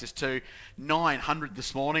 in practice 2, 900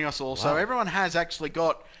 this morning I saw. Wow. So everyone has actually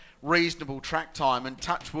got reasonable track time, and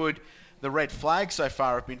touch wood, the red flags so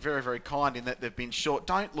far have been very, very kind in that they've been short.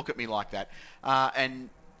 Don't look at me like that.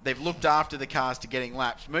 And they've looked after the cars to getting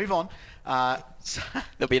laps. Move on.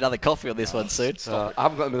 There'll be another coffee on this one soon. I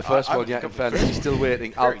haven't got them in the first one yet, in fairness. He's still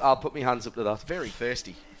waiting. I'll put my hands up to that. Very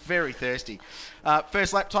thirsty. Very thirsty.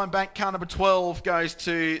 First lap time bank, car number 12 goes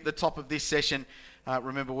to the top of this session.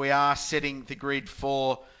 Remember, we are setting the grid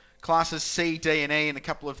for classes C, D and E and a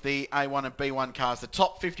couple of the A1 and B1 cars. The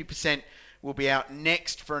top 50% will be out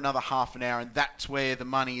next for another half an hour, and that's where the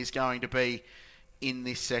money is going to be in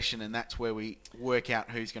this session, and that's where we work out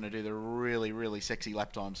who's going to do the really, really sexy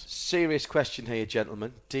lap times. Serious question here,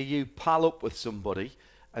 gentlemen. Do you pal up with somebody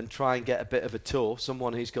and try and get a bit of a tour,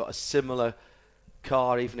 someone who's got a similar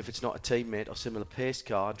car, even if it's not a teammate, or similar pace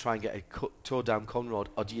car, and try and get a tour down Conrod,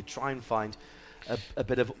 or do you try and find a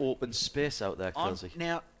bit of open space out there, Kelsey?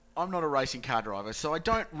 Now, I'm not a racing car driver, so I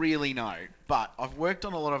don't really know, but I've worked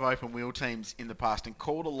on a lot of open wheel teams in the past and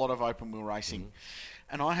called a lot of open wheel racing.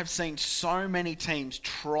 And I have seen so many teams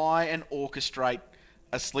try and orchestrate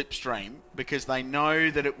a slipstream because they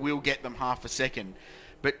know that it will get them half a second.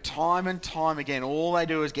 But time and time again, all they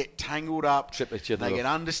do is get tangled up. Trip each other They up. get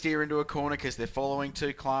understeer into a corner because they're following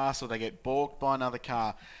two class, or they get balked by another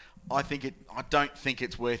car. I don't think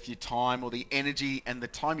it's worth your time or the energy and the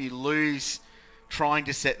time you lose trying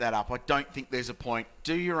to set that up. I don't think there's a point.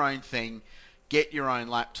 Do your own thing. Get your own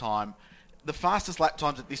lap time. The fastest lap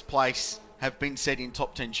times at this place have been set in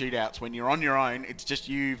top 10 shootouts. When you're on your own, it's just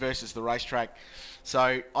you versus the racetrack.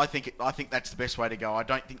 So I think that's the best way to go. I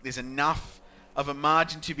don't think there's enough of a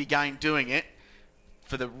margin to be gained doing it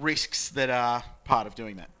for the risks that are part of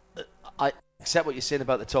doing that. I accept what you're saying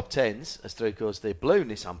about the top 10s, as through goes the blue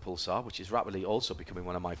Nissan Pulsar, which is rapidly also becoming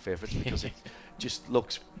one of my favourites because it just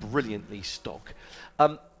looks brilliantly stock.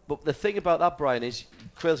 But the thing about that, Brian, is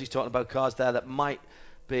Crailsy's talking about cars there that might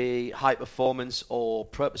be high performance or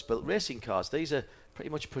purpose-built racing cars. These are pretty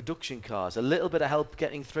much production cars. A little bit of help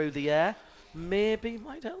getting through the air maybe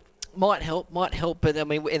might help. Might help, but I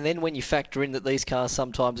mean, and then when you factor in that these cars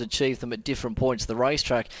sometimes achieve them at different points of the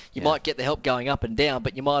racetrack, you might get the help going up and down,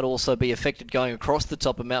 but you might also be affected going across the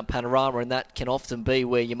top of Mount Panorama, and that can often be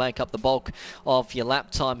where you make up the bulk of your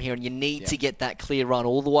lap time here, and you need to get that clear run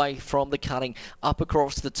all the way from the cutting up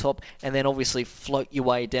across the top, and then obviously float your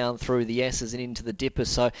way down through the S's and into the dippers.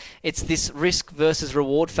 So it's this risk versus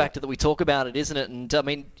reward factor that we talk about it, isn't it? And I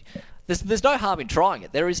mean, there's no harm in trying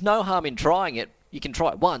it. There is no harm in trying it. You can try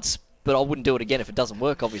it once, but I wouldn't do it again if it doesn't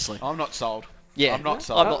work, obviously. I'm not sold. Yeah, I'm not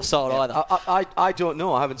sold. I'm not sold either. I don't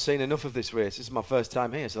know. I haven't seen enough of this race. This is my first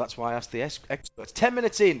time here, so that's why I asked the experts. 10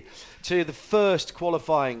 minutes in to the first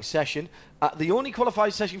qualifying session. The only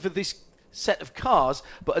qualifying session for this set of cars,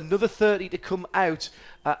 but another 30 to come out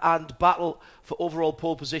and battle for overall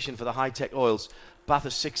pole position for the High-Tech Oils.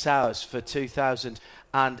 Bathurst 6 hours for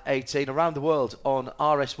 2018 around the world on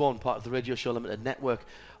RS1, part of the Radio Show Limited network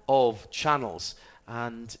of channels.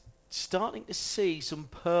 And starting to see some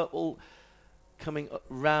purple coming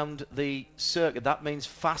round the circuit. That means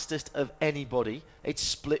fastest of anybody. It's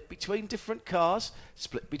split between different cars,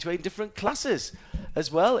 split between different classes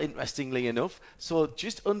as well, interestingly enough. So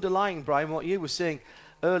just underlying, Brian, what you were saying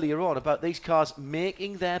earlier on about these cars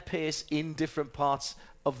making their pace in different parts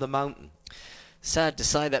of the mountain. Sad to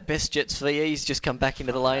say that Best Jets VE's just come back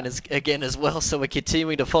into the lane again as well, so we're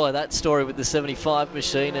continuing to follow that story with the 75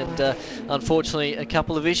 machine, and unfortunately a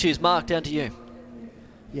couple of issues. Mark, down to you.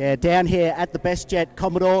 Yeah, down here at the Best Jet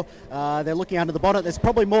Commodore, they're looking under the bonnet. There's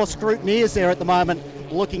probably more scrutineers there at the moment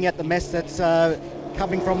looking at the mess that's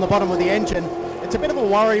coming from the bottom of the engine. It's a bit of a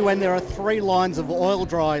worry when there are 3 lines of oil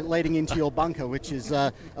dry leading into your bunker, which is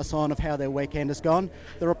a sign of how their weekend has gone.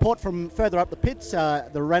 The report from further up the pits,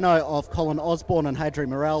 the Renault of Colin Osborne and Hadri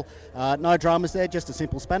Morel, no dramas there, just a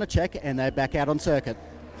simple spanner check, and they're back out on circuit.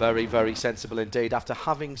 Very, very sensible indeed. After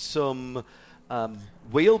having some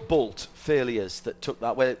wheel bolt failures that took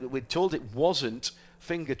that, we're told it wasn't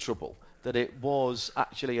finger trouble, that it was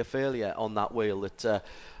actually a failure on that wheel that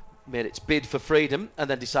made its bid for freedom and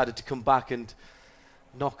then decided to come back and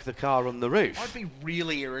knock the car on the roof. I'd be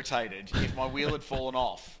really irritated if my wheel had fallen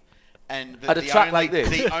off and At a track like this.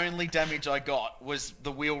 the only damage I got was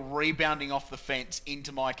the wheel rebounding off the fence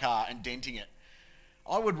into my car and denting it.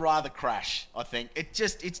 I would rather crash, I think.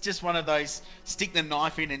 It's just one of those stick the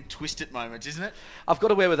knife in and twist it moments, isn't it? I've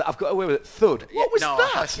got away with it. Thud. What was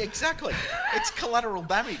that? Exactly. It's collateral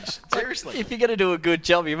damage. Seriously. If you're going to do a good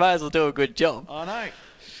job, you may as well do a good job. I know.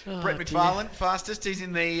 Brett McFarlane, fastest. He's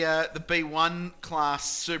in the B1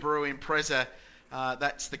 class Subaru Impreza.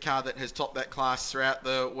 That's the car that has topped that class throughout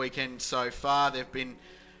the weekend so far. They've been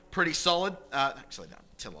pretty solid. Actually, no,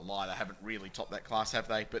 tell a lie. They haven't really topped that class, have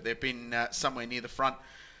they? But they've been somewhere near the front.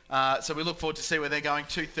 So we look forward to see where they're going.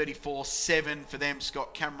 2:34.7 for them.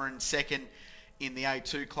 Scott Cameron second in the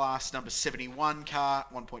A2 class. Number 71 car,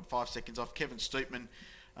 1.5 seconds off. Kevin Stootman.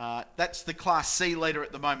 That's the Class C leader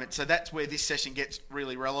at the moment, so that's where this session gets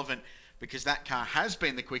really relevant because that car has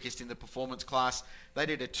been the quickest in the performance class. They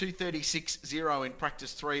did a 2:36.0 in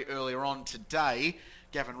practice 3 earlier on today.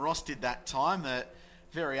 Gavin Ross did that time, the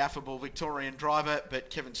very affable Victorian driver, but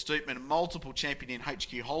Kevin Stootman, a multiple champion in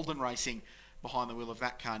HQ Holden racing, behind the wheel of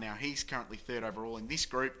that car now. He's currently 3rd overall in this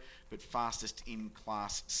group, but fastest in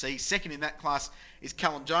Class C. Second in that class is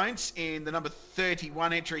Callum Jones in the number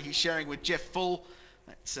 31 entry. He's sharing with Jeff Full.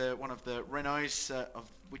 That's one of the Renaults, of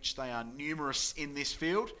which they are numerous in this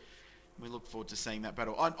field. We look forward to seeing that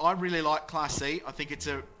battle. I really like Class C. I think it's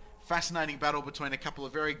a fascinating battle between a couple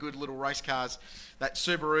of very good little race cars. That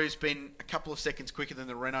Subaru's been a couple of seconds quicker than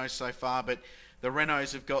the Renault so far, but the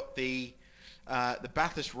Renaults have got the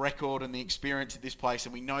Bathurst record and the experience at this place,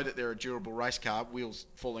 and we know that they're a durable race car. Wheels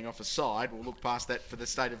falling off aside, we'll look past that for the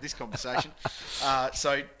state of this conversation.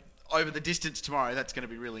 So over the distance tomorrow, that's going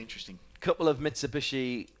to be really interesting. couple of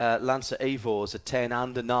Mitsubishi Lancer Evos, a 10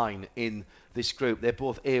 and a 9 in this group. They're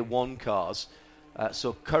both A1 cars.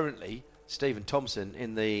 So currently, Stephen Thompson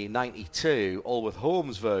in the 92 Allworth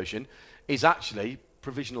Holmes version is actually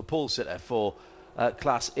provisional pole sitter for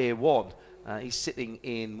Class A1. He's sitting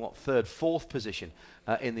in, third, fourth position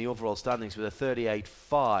in the overall standings with a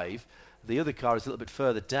 38.5. The other car is a little bit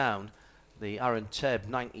further down. The Aaron Tebb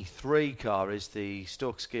 93 car is the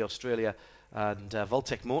Stoke Ski Australia and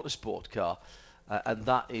Voltec Motorsport car. And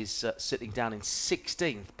that is sitting down in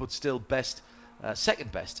 16th, but still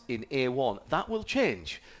second best in A1. That will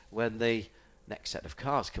change when the next set of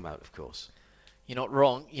cars come out, of course. You're not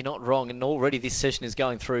wrong. And already this session is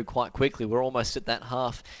going through quite quickly. We're almost at that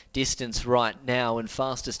half distance right now, and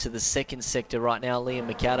fastest to the second sector right now,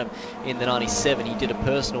 Liam McAdam in the 97. He did a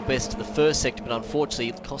personal best to the first sector, but unfortunately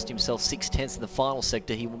it cost himself 6/10 in the final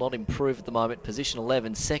sector. He will not improve at the moment. Position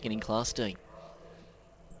 11, second in Class D.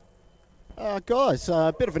 Guys,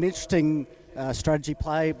 a bit of an interesting strategy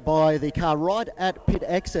play by the car right at pit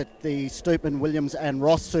exit, the Stoopman, Williams and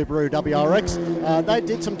Ross Subaru WRX. They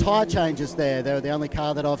did some tyre changes there. They're the only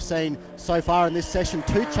car that I've seen so far in this session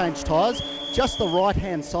to change tyres. Just the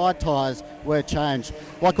right-hand side tyres were changed.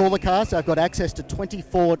 Like all the cars, they've got access to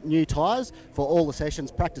 24 new tyres for all the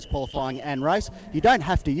sessions, practice, qualifying and race. You don't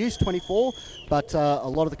have to use 24, but a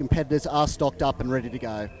lot of the competitors are stocked up and ready to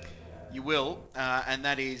go. You will, and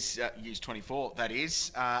that is, use 24, that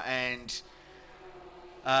is, and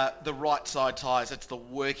the right side tyres, that's the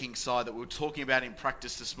working side that we were talking about in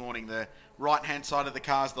practice this morning. The right-hand side of the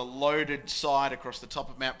car is the loaded side across the top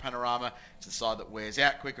of Mount Panorama. It's the side that wears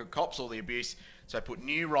out quicker, cops all the abuse. So put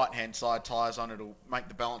new right-hand side tyres on, it'll make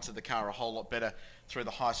the balance of the car a whole lot better through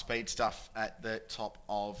the high-speed stuff at the top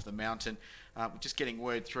of the mountain. We're just getting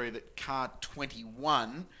word through that car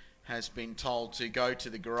 21 has been told to go to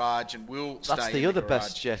the garage and will stay in the garage. That's the other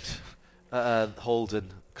best jet,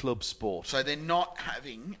 Holden Club Sport. So they're not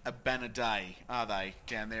having a banner day, are they,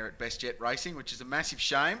 down there at Best Jet Racing, which is a massive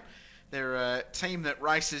shame. They're a team that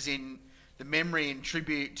races in the memory and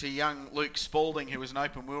tribute to young Luke Spalding, who was an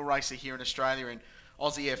open wheel racer here in Australia in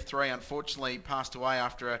Aussie F3. Unfortunately, passed away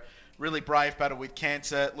after a really brave battle with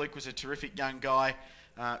cancer. Luke was a terrific young guy,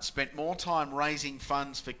 spent more time raising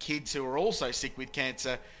funds for kids who are also sick with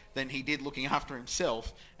cancer than he did looking after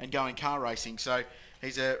himself and going car racing. So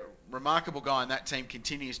he's a remarkable guy, and that team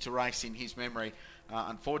continues to race in his memory.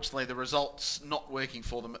 Unfortunately, the results not working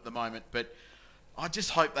for them at the moment, but I just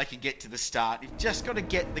hope they can get to the start. You've just got to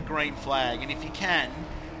get the green flag, and if you can,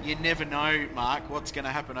 you never know, Mark, what's going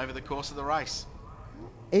to happen over the course of the race.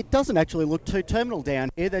 It doesn't actually look too terminal down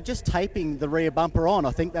here. They're just taping the rear bumper on.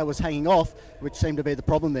 I think that was hanging off, which seemed to be the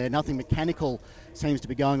problem there. Nothing mechanical seems to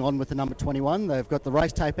be going on with the number 21. They've got the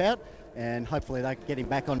race tape out, and hopefully they can get him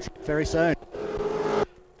back on track very soon.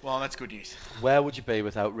 Well, that's good news. Where would you be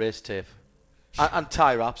without race tape and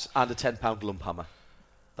tie wraps and a 10-pound lump hammer?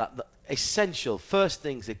 That essential first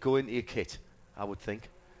things that go into your kit, I would think,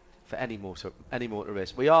 for any motor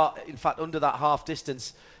race. We are, in fact, under that half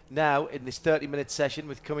distance now in this 30-minute session,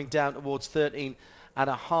 with coming down towards 13 and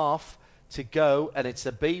a half to go, and it's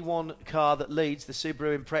a B1 car that leads, the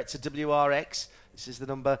Subaru Impreza WRX. This is the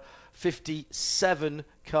number 57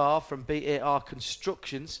 car from BAR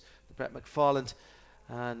Constructions, the Brett McFarland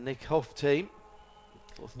and Nick Huff team,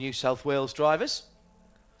 both New South Wales drivers.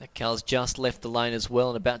 That car's just left the lane as well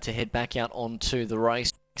and about to head back out onto the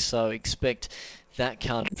race, so expect that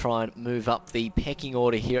car to try and move up the pecking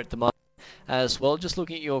order here at the moment as well. Just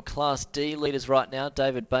looking at your Class D leaders right now,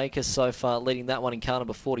 David Baker so far leading that one in car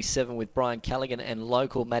number 47 with Brian Callaghan and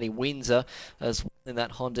local Matty Windsor as well in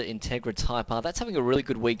that Honda Integra Type R. That's having a really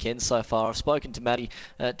good weekend so far. I've spoken to Matty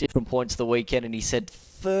at different points of the weekend, and he said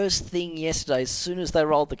first thing yesterday, as soon as they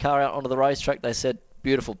rolled the car out onto the racetrack, they said,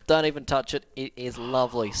 beautiful, don't even touch it, it is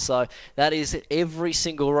lovely. So that is every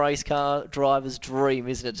single race car driver's dream,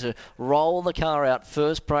 isn't it, to roll the car out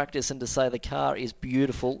first practice and to say the car is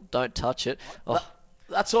beautiful, don't touch it. Oh.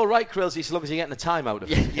 That's all right, Krills, as long as you're getting a time out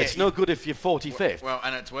of it. It's no good if you're 45th. Well,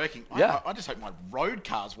 and it's working. Yeah. I just hope my road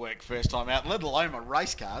cars work first time out, let alone my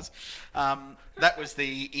race cars. That was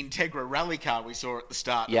the Integra rally car we saw at the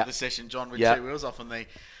start of the session, John, with two wheels off on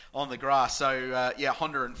the grass. So,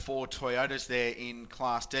 Honda and 4 Toyotas there in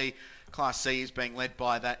Class D. Class C is being led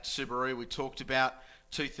by that Subaru we talked about,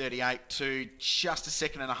 2:38.2, just a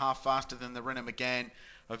second and a half faster than the Renault Megane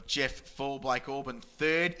of Jeff Fall. Blake Auburn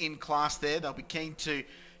third in class there. They'll be keen to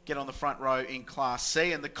get on the front row in Class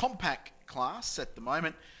C. And the compact class at the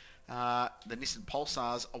moment, the Nissan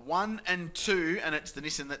Pulsars are 1 and 2, and it's the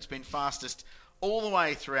Nissan that's been fastest all the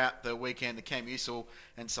way throughout the weekend. The Cam Usul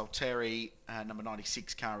and Salteri number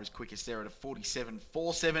 96 car is quickest there at a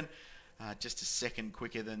 47.47. just a second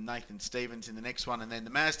quicker than Nathan Stevens in the next one. And then the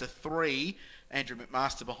Mazda 3, Andrew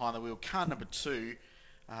McMaster behind the wheel. Car number 2,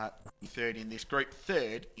 third in this group,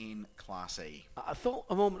 third in Class E. I thought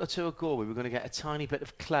a moment or two ago we were going to get a tiny bit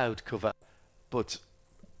of cloud cover, but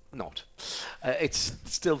not. It's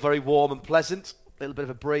still very warm and pleasant. A little bit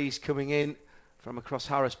of a breeze coming in from across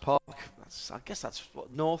Harris Park. I guess that's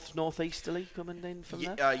what, northeasterly coming in from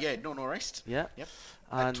there? Northeast. Yeah. Yep.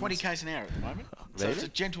 And 20 k's an hour at the moment. So Really? it's a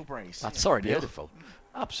gentle breeze. That's beautiful.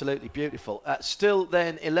 Absolutely beautiful. Still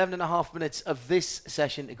then 11 and a half minutes of this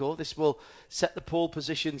session to go. This will set the pole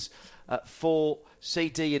positions for C,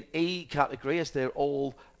 D and E category as they're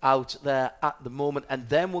all out there at the moment. And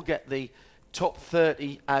then we'll get the top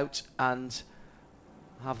 30 out and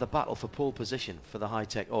have the battle for pole position for the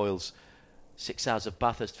High-Tech Oils 6 Hours of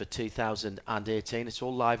Bathurst for 2018. It's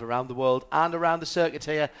all live around the world and around the circuit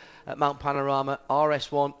here at Mount Panorama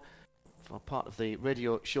RS1. Part of the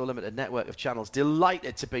Radio Show Limited network of channels.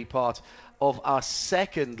 Delighted to be part of our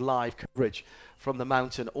second live coverage from the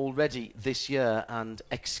mountain already this year, and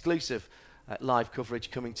exclusive live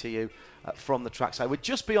coverage coming to you from the trackside. We're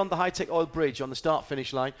just beyond the High-Tech Oil Bridge on the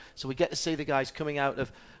start-finish line, so we get to see the guys coming out of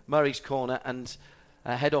Murray's Corner and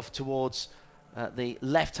head off towards the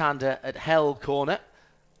left-hander at Hell Corner.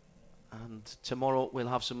 And tomorrow we'll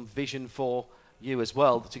have some vision for you as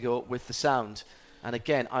well to go with the sound. And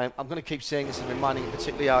again, I'm going to keep saying this and reminding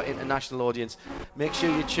particularly our international audience, make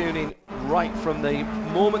sure you tune in right from the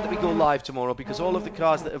moment that we go live tomorrow, because all of the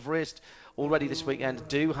cars that have raced already this weekend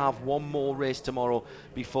do have one more race tomorrow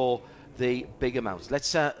before the big event.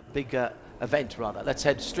 Let's head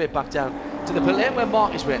straight back down to the pit lane where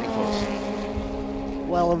Mark is waiting for us.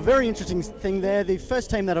 Well, a very interesting thing there. The first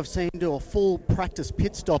team that I've seen do a full practice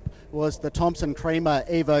pit stop was the Thompson Creamer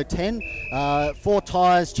Evo 10. 4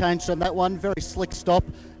 tyres changed on that one, very slick stop,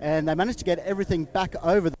 and they managed to get everything back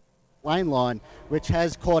over the lane line, which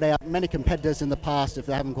has caught out many competitors in the past if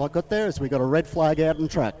they haven't quite got there, as we got a red flag out on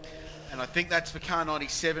track. And I think that's for car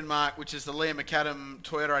 97, Mark, which is the Liam McAdam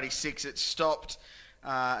Toyota 86. It stopped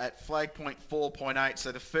at flag point 4.8,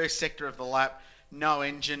 so the first sector of the lap. No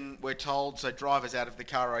engine, we're told, so drivers out of the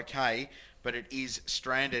car okay, but it is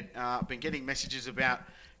stranded. I've been getting messages about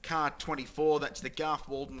car 24, that's the Garth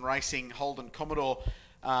Walden Racing Holden Commodore.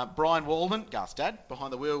 Brian Walden, Garth's dad,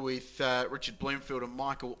 behind the wheel with Richard Bloomfield and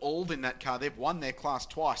Michael Auld in that car. They've won their class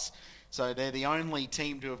twice, so they're the only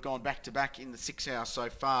team to have gone back-to-back in the 6 hours so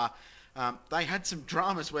far. They had some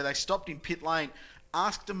dramas where they stopped in pit lane,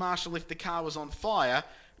 asked a marshal if the car was on fire,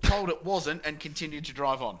 told it wasn't, and continued to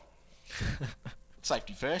drive on.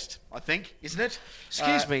 Safety first, I think, isn't it?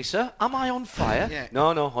 Excuse me, sir. Am I on fire? Yeah. No,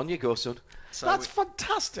 on you go, son. So That's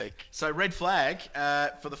fantastic. So red flag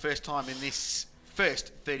for the first time in this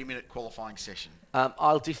first 30-minute qualifying session.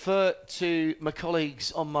 I'll defer to my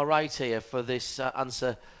colleagues on my right here for this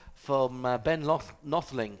answer from Ben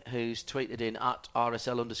Nothling, who's tweeted in at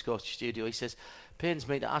RSL_studio. He says, pains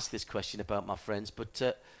me to ask this question about my friends, but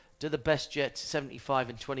do the best jets 75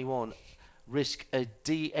 and 21 risk a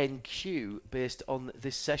DNQ based on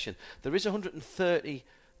this session? There is 130%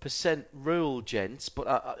 rule, gents, but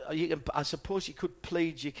I suppose you could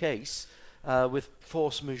plead your case with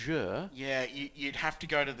force majeure. Yeah, you'd have to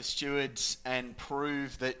go to the stewards and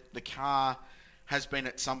prove that the car has been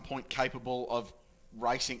at some point capable of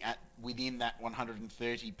racing at within that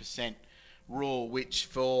 130% rule, which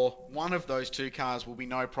for one of those two cars will be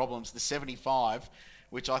no problems. The 75,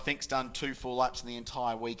 which I think's done 2 full laps in the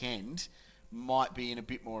entire weekend, might be in a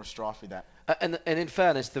bit more of strife with that. And in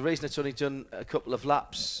fairness, the reason it's only done a couple of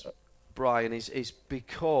laps, Brian, is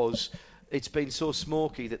because it's been so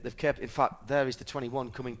smoky that they've kept... In fact, there is the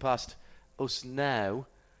 21 coming past us now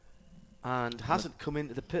and hasn't come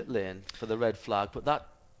into the pit lane for the red flag, but that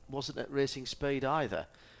wasn't at racing speed either.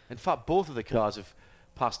 In fact, both of the cars have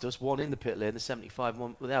passed us, one in the pit lane, the 75,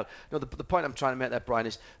 one without. No, the point I'm trying to make there, Brian,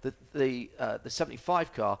 is that the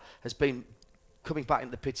 75 car has been coming back into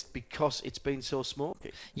the pits because it's been so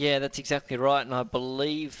smoky. Yeah, that's exactly right. And I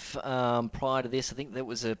believe prior to this, I think there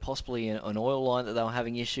was possibly an oil line that they were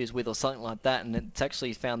having issues with or something like that, and it's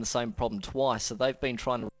actually found the same problem twice. So they've been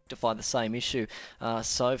trying to rectify the same issue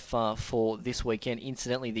so far for this weekend.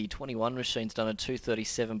 Incidentally, the 21 machine's done a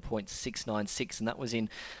 237.696, and that was in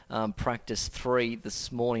practice 3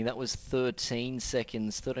 this morning. That was 13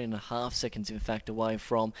 and a half seconds, in fact, away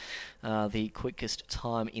from the quickest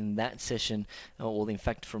time in that session, or in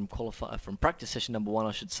fact from practice session number 1,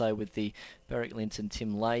 I should say, with the Beric Linton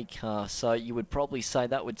Tim Lay car. So you would probably say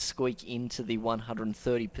that would squeak into the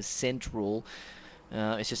 130% rule.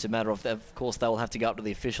 It's just a matter of course, they will have to go up to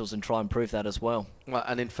the officials and try and prove that as well. Well,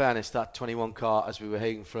 and in fairness, that 21 car, as we were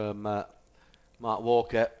hearing from Mark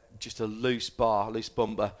Walker, just a loose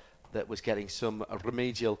bumper that was getting some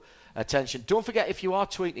remedial attention. Don't forget, if you are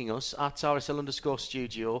tweeting us at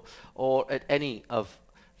RSL_studio or at any of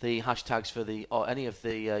the hashtags or any of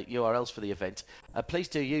the URLs for the event, please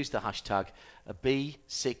do use the hashtag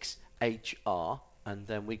B6HR, and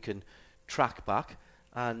then we can track back.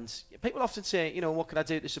 And people often say, what can I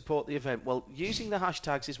do to support the event? Well, using the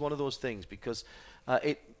hashtags is one of those things, because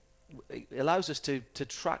it allows us to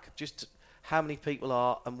track just how many people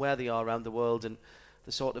are and where they are around the world, and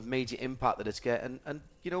the sort of media impact that it's getting. And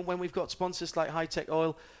when we've got sponsors like High-Tech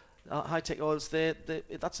Oils,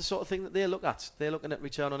 that's the sort of thing that they look at. They're looking at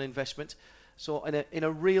return on investment. So in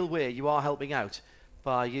a real way, you are helping out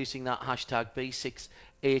by using that hashtag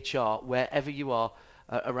B6HR wherever you are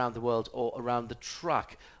around the world or around the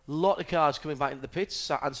track. A lot of cars coming back into the pits,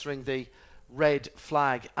 answering the red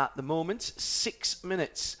flag at the moment. 6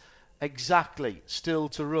 minutes exactly still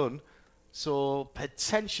to run. So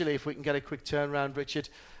potentially, if we can get a quick turnaround, Richard,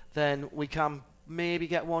 then we can maybe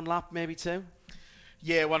get one lap, maybe two.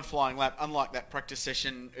 Yeah, one flying lap. Unlike that practice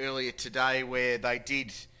session earlier today, where they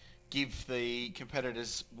did give the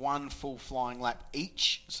competitors one full flying lap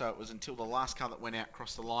each, so it was until the last car that went out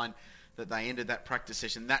across the line that they ended that practice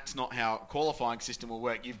session. That's not how a qualifying system will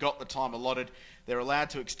work. You've got the time allotted. They're allowed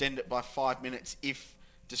to extend it by 5 minutes if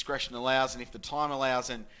discretion allows, and if the time allows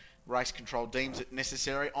and race control deems it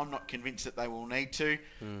necessary. I'm not convinced that they will need to.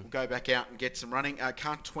 We'll go back out and get some running.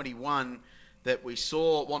 Car 21 that we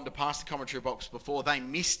saw wander past the commentary box before, they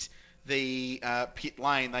missed the pit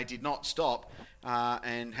lane. They did not stop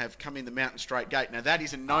and have come in the Mountain Straight gate. Now, that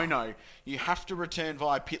is a no-no. You have to return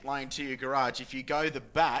via pit lane to your garage. If you go the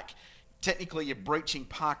back, technically you're breaching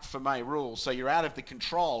parc fermé rules, so you're out of the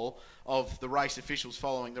control of the race officials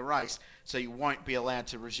following the race, so you won't be allowed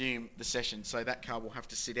to resume the session. So that car will have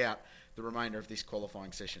to sit out the remainder of this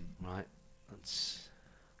qualifying session. Right.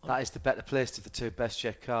 That is the better placed of the two best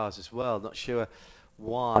jet cars as well. Not sure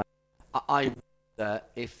why. I wonder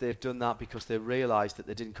if they've done that because they realised that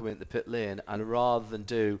they didn't come into the pit lane, and rather than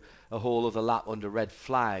do a whole other lap under red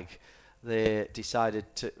flag, they decided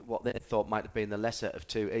to what they thought might have been the lesser of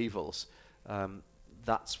two evils.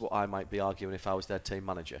 That's what I might be arguing if I was their team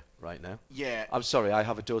manager right now. Yeah. I'm sorry, I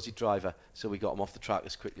have a dozy driver, so we got him off the track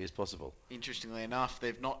as quickly as possible. Interestingly enough,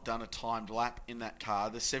 they've not done a timed lap in that car.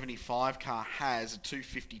 The 75 car has a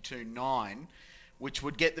 2:52.9, which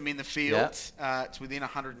would get them in the field. Yeah. It's within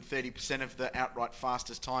 130% of the outright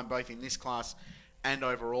fastest time, both in this class and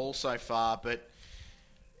overall so far, but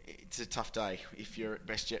it's a tough day if you're at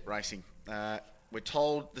Best Jet Racing. We're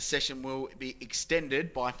told the session will be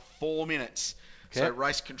extended by 4 minutes. Okay. So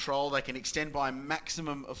race control, they can extend by a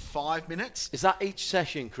maximum of 5 minutes. Is that each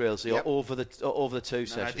session, Creelsey, or over the two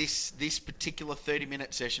sessions? This particular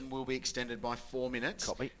 30-minute session will be extended by 4 minutes.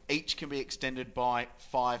 Copy. Each can be extended by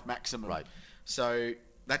 5 maximum. Right. So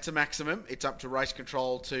that's a maximum. It's up to race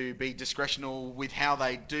control to be discretional with how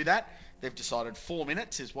they do that. They've decided 4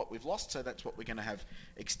 minutes is what we've lost, so that's what we're going to have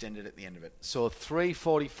extended at the end of it. So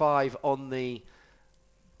 3:45 on the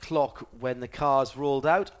clock when the cars rolled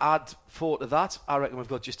out. Add 4 to that, I reckon we've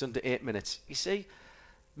got just under 8 minutes. You see,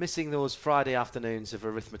 missing those Friday afternoons of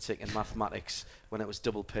arithmetic and mathematics when it was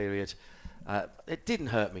double period, it didn't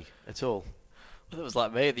hurt me at all. Well, it was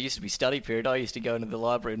like me. There used to be study period. I used to go into the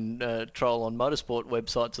library and troll on motorsport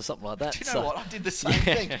websites or something like that. Do you know what? I did the same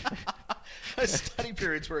thing. Those study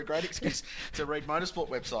periods were a great excuse to read motorsport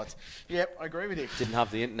websites. Yep, I agree with you. Didn't have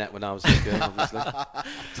the internet when I was a girl, obviously.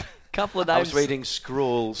 Couple of names. I was reading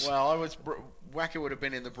scrolls. Well, Wacker would have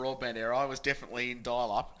been in the broadband era. I was definitely in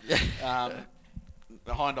dial-up. The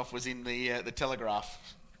Hindoff was in the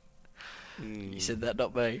Telegraph. You said that,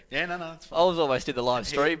 not me. Yeah, no, it's fine. I was almost in the live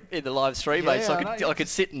stream, mate, so I could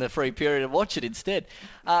sit in the free period and watch it instead.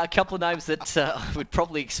 A couple of names that I would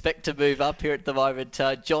probably expect to move up here at the moment.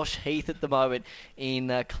 Josh Heath at the moment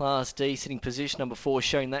in Class D, sitting position number 4,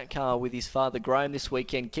 showing that car with his father Graham this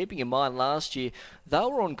weekend. Keeping in mind last year, they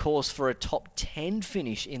were on course for a top 10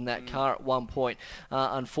 finish in that car at one point.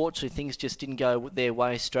 Unfortunately, things just didn't go their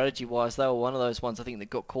way strategy-wise. They were one of those ones, I think, that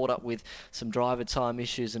got caught up with some driver time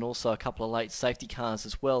issues and also a couple of late safety cars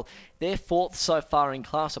as well. They're 4th so far in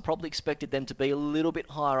class. I probably expected them to be a little bit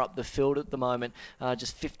higher up the field at the moment,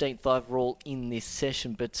 just 15th overall in this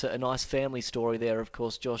session, but a nice family story there, of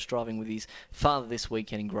course, Josh driving with his father this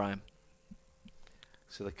weekend in Graham.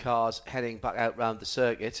 So the car's heading back out round the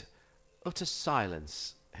circuit. Utter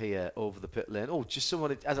silence here over the pit lane. Oh, just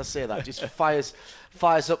someone, as I say that, just fires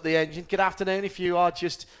up the engine. Good afternoon if you are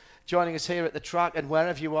just joining us here at the track and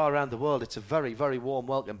wherever you are around the world. It's a very, very warm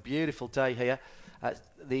welcome. Beautiful day here.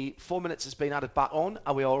 The 4 minutes has been added back on,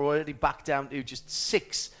 and we are already back down to just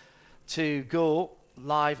 6 to go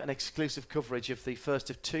live and exclusive coverage of the first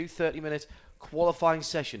of two 30-minute qualifying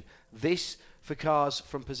session. This for cars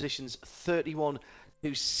from positions 31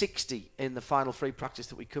 to 60 in the final free practice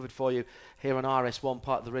that we covered for you here on RS1,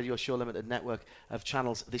 part of the Radio Show Limited network of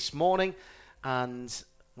channels this morning. And,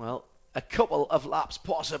 well, a couple of laps,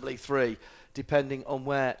 possibly three, depending on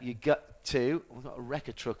where you get to. We've got a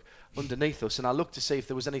wrecker truck underneath us, and I looked to see if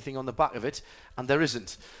there was anything on the back of it, and there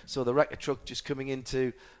isn't. So the wrecker truck just coming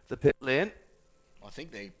into the pit lane. I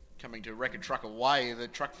think they're coming to wreck a truck away. The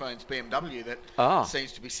truck phone's BMW that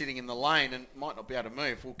seems to be sitting in the lane and might not be able to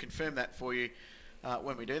move. We'll confirm that for you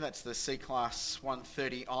when we do. That's the C-Class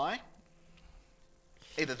 130i.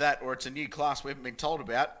 Either that or it's a new class we haven't been told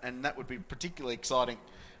about, and that would be particularly exciting.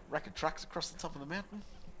 Wreck of trucks across the top of the mountain.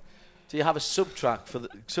 Do you have a subclass for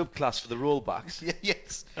the rollbacks?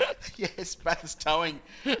 Yes. Bathurst Towing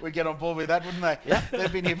would get on board with that, wouldn't they? Yeah.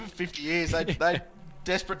 They've been here for 50 years. They're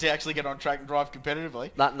desperate to actually get on track and drive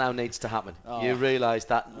competitively. That now needs to happen. You realise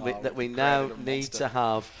that we now need to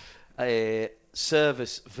have a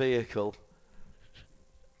service vehicle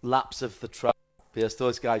laps of the track, because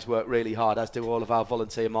those guys work really hard, as do all of our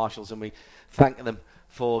volunteer marshals, and we thank them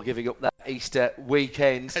for giving up that Easter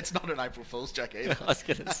weekend. It's not an April Fool's joke either. I was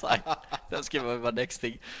going to say, that was giving me my next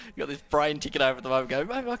thing. You've got this brain ticking over at the moment going,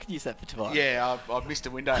 maybe I can use that for tomorrow. Yeah, I've missed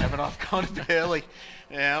a window, haven't I? I've gone a bit early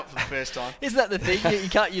for the first time. Isn't that the thing? You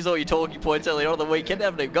can't use all your talking points earlier on the weekend.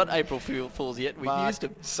 Haven't even got April Fools yet. We've used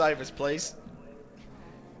them. Save us, please.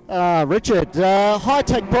 Richard,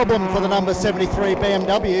 high-tech problem for the number 73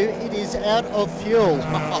 BMW. It is out of fuel.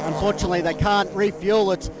 Unfortunately, they can't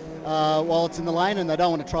refuel it while it's in the lane, and they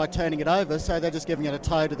don't want to try turning it over, so they're just giving it a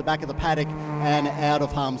tow to the back of the paddock and out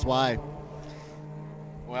of harm's way.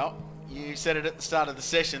 Well, you said it at the start of the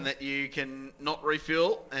session that you can not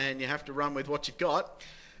refuel and you have to run with what you've got.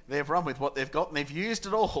 They've run with what they've got, and they've used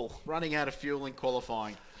it all, running out of fuel in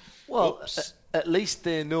qualifying. Well, at least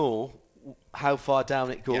they know how far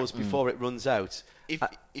down it goes before it runs out.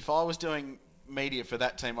 If I was doing media for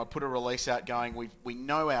that team, I'd put a release out going, we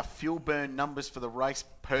know our fuel burn numbers for the race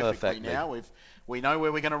perfectly now. We know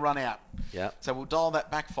where we're going to run out. Yeah. So we'll dial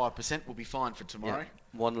that back 5%. We'll be fine for tomorrow.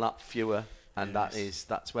 Yeah. One lap fewer, and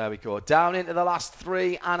that's where we go. Down into the last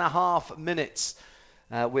 3.5 minutes,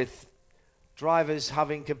 with drivers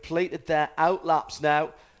having completed their out laps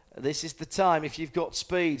now. This is the time. If you've got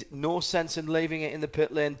speed, no sense in leaving it in the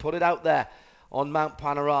pit lane. Put it out there on Mount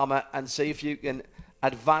Panorama and see if you can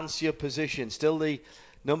advance your position. Still the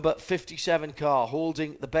number 57 car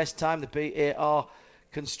holding the best time, the BAR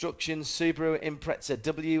Construction Subaru Impreza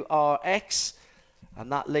WRX,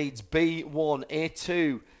 and that leads B1.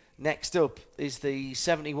 A2 next up is the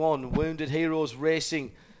 71 Wounded Heroes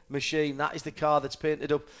Racing Machine. That is the car that's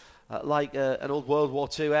painted up like an old World War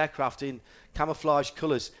II aircraft in camouflage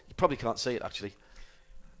colours. You probably can't see it, actually.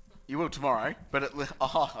 You will tomorrow, but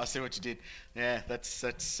I see what you did. Yeah, that's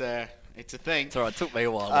it's a thing. It's all right. It took me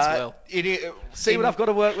a while as well. See what I've got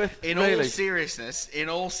to work with. In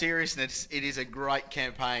all seriousness, it is a great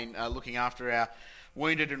campaign looking after our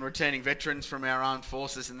wounded and returning veterans from our armed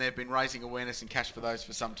forces, and they've been raising awareness and cash for those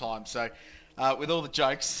for some time. So, with all the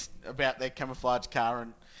jokes about their camouflage car,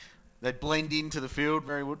 and they blend into the field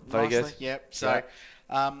very nicely. Good. Yep. So.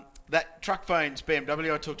 Yeah. That truck phone's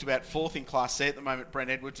BMW I talked about, fourth in Class C at the moment. Brent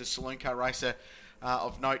Edwards, a saloon car racer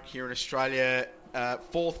of note here in Australia,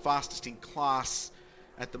 fourth fastest in class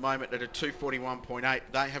at the moment at a 2:41.8.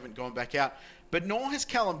 They haven't gone back out. But nor has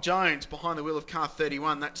Callum Jones behind the wheel of car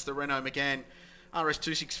 31. That's the Renault Megane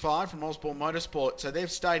RS265 from Osborne Motorsport. So they've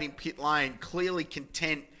stayed in pit lane, clearly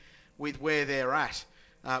content with where they're at.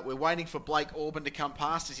 We're waiting for Blake Orban to come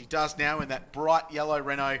past, as he does now in that bright yellow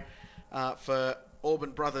Renault for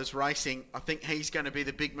Orban Brothers Racing. I think he's going to be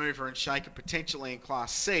the big mover and shaker potentially in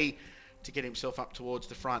Class C to get himself up towards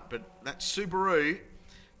the front. But that Subaru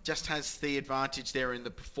just has the advantage there in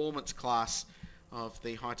the performance class of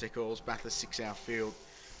the High-Tech Oils Bathurst 6-hour field.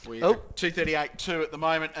 With 2:38.2 at the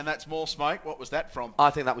moment, and that's more smoke. What was that from?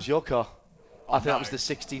 I think that was your car. I think that was the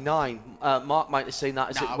 69. Mark might have seen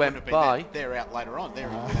that as it went by. They're out later on.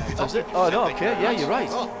 Was it? Oh, no, okay. Yeah, you're right.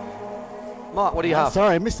 Mark, what do you have?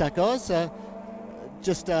 Sorry, I missed that, guys.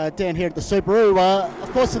 Just down here at the Subaru.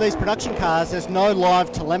 Of course, for these production cars, there's no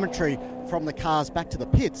live telemetry from the cars back to the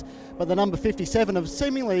pits. But the number 57 have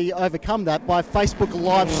seemingly overcome that by Facebook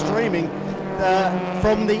live streaming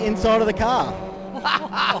from the inside of the car.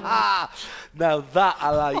 Now that I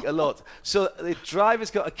like a lot. So the driver's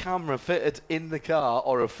got a camera fitted in the car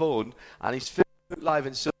or a phone, and he's filming live.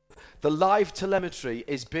 And so the live telemetry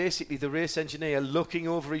is basically the race engineer looking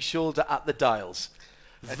over his shoulder at the dials.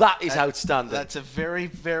 That is outstanding. That's a very,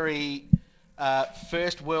 very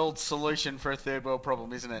First world solution for a third world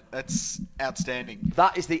problem, isn't it? That's outstanding.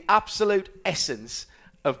 That is the absolute essence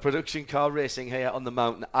of production car racing here on the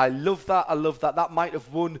mountain. I love that. That might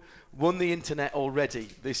have won the internet already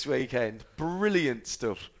this weekend. Brilliant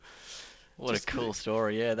stuff. What a cool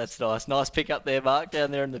story. Yeah, that's nice. Nice pick up there, Mark, down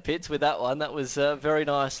there in the pits with that one. That was very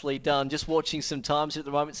nicely done. Just watching some times at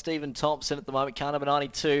the moment. Stephen Thompson at the moment, car number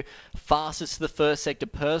 92, fastest to the first sector,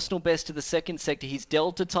 personal best to the second sector. His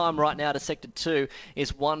delta time right now to sector 2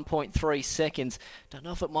 is 1.3 seconds. Don't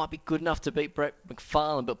know if it might be good enough to beat Brett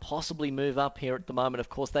McFarlane, but possibly move up here at the moment. Of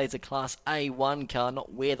course, there's a Class A1 car,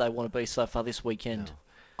 not where they want to be so far this weekend.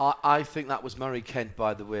 No. I think that was Murray Kent,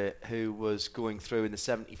 by the way, who was going through in the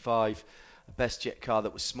 75 best jet car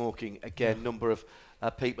that was smoking. Again, number of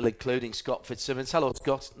people, including Scott Fitzsimmons. Hello,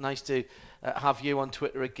 Scott. Nice to have you on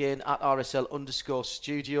Twitter again, at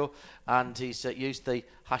RSL_studio. And he's used the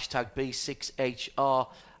hashtag B6HR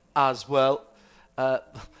as well.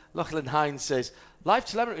 Lachlan Hines says, live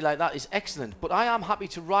telemetry like that is excellent, but I am happy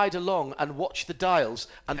to ride along and watch the dials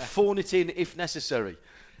and phone it in if necessary.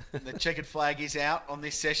 And the checkered flag is out on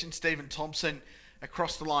this session. Stephen Thompson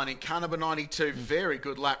across the line in car number 92. Very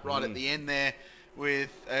good lap right at the end there with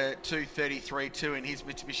 2:33.2 in his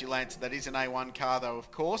Mitsubishi Lancer. That is an A1 car though,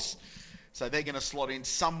 of course. So they're going to slot in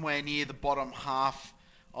somewhere near the bottom half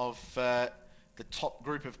of the top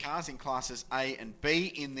group of cars in classes A and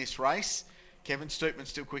B in this race. Kevin Stoopman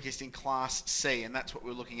still quickest in Class C, and that's what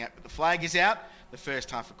we're looking at. But the flag is out, the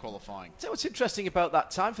first half of qualifying. So what's interesting about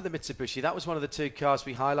that time for the Mitsubishi, that was one of the two cars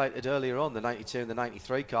we highlighted earlier on, the 92 and the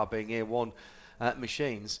 93 car being A1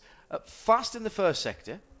 machines. Fast in the first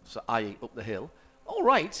sector, so i.e. up the hill. All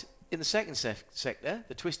right in the second sector,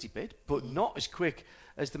 the twisty bit, but not as quick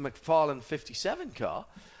as the McFarlane 57 car.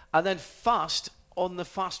 And then fast on the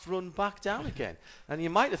fast run back down again. And you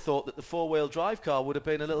might have thought that the four-wheel drive car would have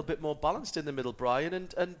been a little bit more balanced in the middle, Brian,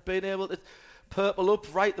 and been able to purple up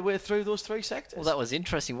right the way through those three sectors. Well, that was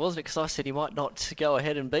interesting, wasn't it? Because I said he might not go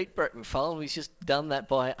ahead and beat Brett McFarlane. He's just done that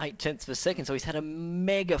by 0.8 of a second. So he's had a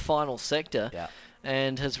mega final sector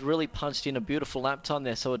and has really punched in a beautiful lap time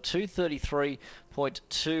there. So a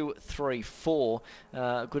 2:33.234,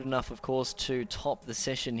 good enough, of course, to top the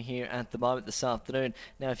session here at the moment this afternoon.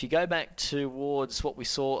 Now, if you go back towards what we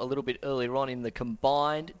saw a little bit earlier on in the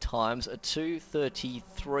combined times, a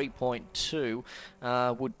 2:33.2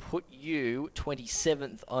 would put you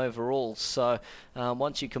 27th overall. So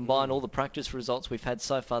once you combine all the practice results we've had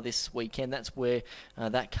so far this weekend, that's where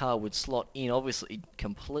that car would slot in. Obviously,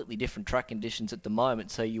 completely different track conditions at the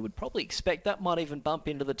moment, so you would probably expect that might even bump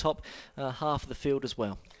into the top half of the field as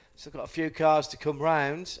well. Still got a few cars to come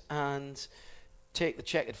round and take the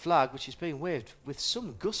checkered flag, which is being waved with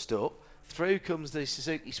some gusto. Through comes the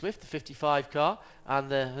Suzuki Swift, the 55 car,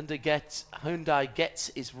 and the Hyundai Getz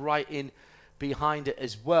is right in behind it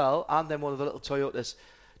as well, and then one of the little Toyotas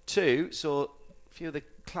too. So a few of the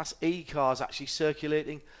Class E cars actually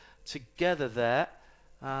circulating together there,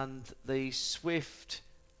 and the Swift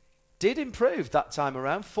did improve that time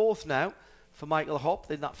around. Fourth now for Michael Hopp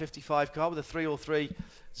in that 55 car with a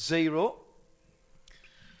 3:03.0.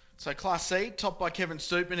 So Class C, topped by Kevin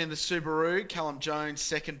Stoopman in the Subaru. Callum Jones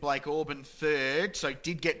second, Blake Orban third. So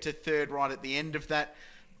did get to third right at the end of that.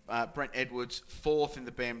 Brent Edwards fourth in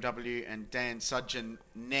the BMW and Dan Sudgeon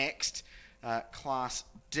next. Class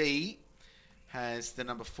D has the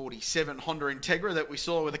number 47 Honda Integra that we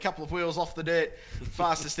saw with a couple of wheels off the dirt,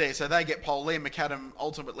 fastest there. So they get pole. Liam McAdam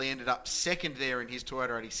ultimately ended up second there in his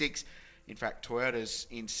Toyota 86. In fact, Toyota's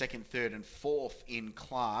in second, third and fourth in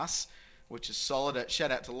class, which is solid. Shout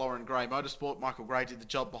out to Lauren Gray Motorsport. Michael Gray did the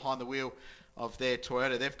job behind the wheel of their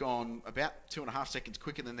Toyota. They've gone about 2.5 seconds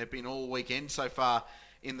quicker than they've been all weekend so far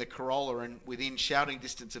in the Corolla and within shouting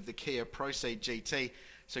distance of the Kia Proceed GT.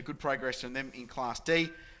 So good progress from them in Class D.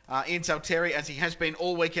 Ian Salteri, as he has been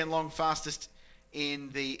all weekend long, fastest in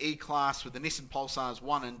the E-Class with the Nissan Pulsars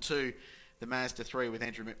 1 and 2, the Mazda 3 with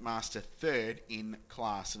Andrew McMaster third in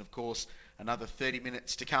class. And of course, another 30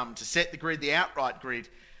 minutes to come to set the grid, the outright grid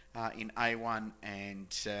in A1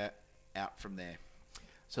 and out from there.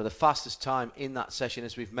 So the fastest time in that session,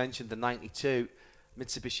 as we've mentioned, the 92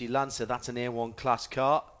 Mitsubishi Lancer, that's an A1 class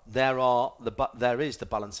car. There is the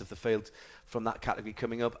balance of the field from that category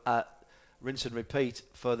coming up. Rinse and repeat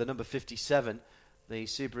for the number 57, the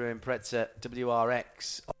Subaru Impreza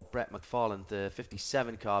WRX of Brett McFarlane, the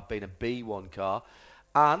 57 car being a B1 car.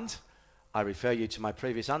 And I refer you to my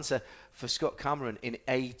previous answer for Scott Cameron in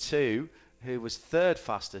A2, who was third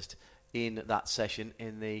fastest in that session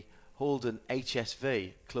in the Holden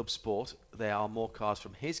HSV Club Sport. There are more cars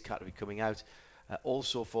from his category coming out.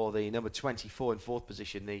 Also for the number 24 in fourth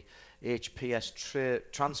position, the HPS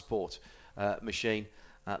Transport machine.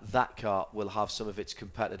 That car will have some of its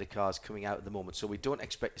competitor cars coming out at the moment, so we don't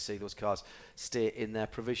expect to see those cars stay in their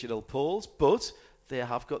provisional poles, but they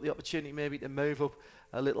have got the opportunity maybe to move up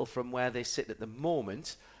a little from where they sit at the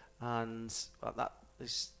moment, and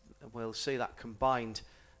we'll see that combined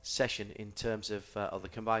session in terms of the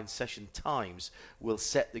combined session times will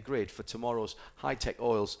set the grid for tomorrow's High-Tech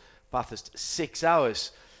Oils Bathurst 6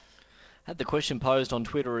 hours. Had the question posed on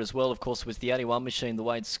Twitter as well, of course, was the 81 machine, the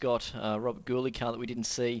Wade Scott, Robert Gourley car that we didn't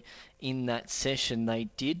see in that session. They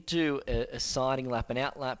did do a siding lap, an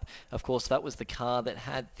out lap. Of course, that was the car that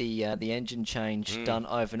had the engine change done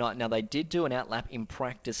overnight. Now, they did do an out lap in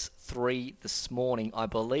practice 3 this morning. I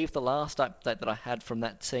believe the last update that I had from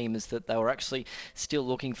that team is that they were actually still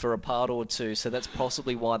looking for a part or two, so that's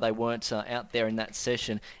possibly why they weren't out there in that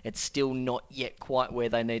session. It's still not yet quite where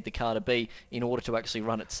they need the car to be in order to actually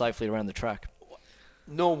run it safely around the track.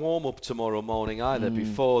 No warm-up tomorrow morning either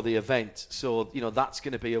before the event, so that's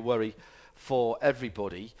going to be a worry for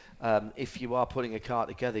everybody. If you are putting a car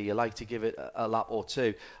together, you like to give it a lap or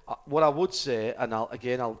two. What I would say, and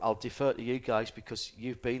I'll defer to you guys because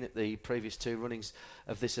you've been at the previous 2 runnings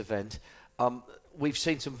of this event, we've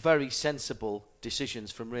seen some very sensible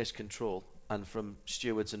decisions from race control and from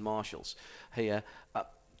stewards and marshals here.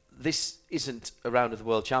 This isn't a round of the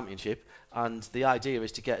World Championship, and the idea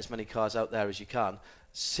is to get as many cars out there as you can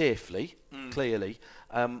safely, clearly.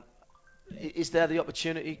 Is there the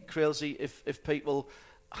opportunity, Crailsey, if people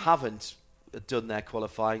haven't done their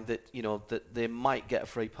qualifying, that they might get a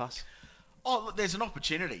free pass? Oh, look, there's an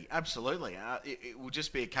opportunity, absolutely. It will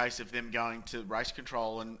just be a case of them going to race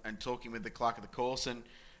control and talking with the clerk of the course and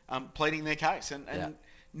pleading their case. And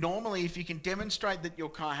normally, if you can demonstrate that your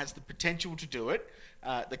car has the potential to do it,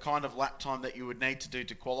 the kind of lap time that you would need to do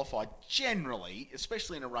to qualify, generally,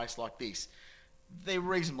 especially in a race like this, they're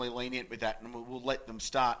reasonably lenient with that, and we'll let them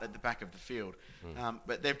start at the back of the field.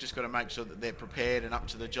 But they've just got to make sure that they're prepared and up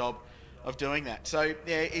to the job of doing that. So,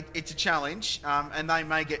 yeah, it's a challenge, and they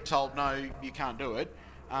may get told, no, you can't do it,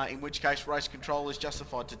 in which case race control is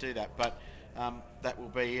justified to do that. But that will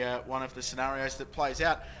be one of the scenarios that plays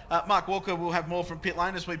out. Mark Walker will have more from pit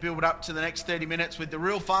lane as we build it up to the next 30 minutes with the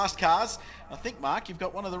real fast cars. I think, Mark, you've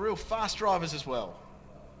got one of the real fast drivers as well.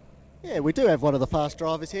 Yeah, we do have one of the fast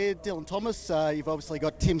drivers here, Dylan Thomas. You've obviously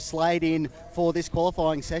got Tim Slade in for this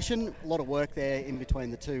qualifying session. A lot of work there in between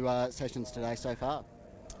the 2 sessions today so far.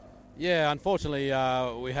 Yeah, unfortunately,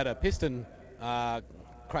 we had a piston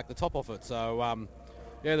crack the top off it. So,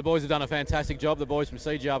 the boys have done a fantastic job. The boys from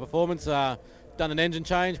CGR Performance done an engine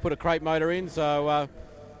change, put a crate motor in. So,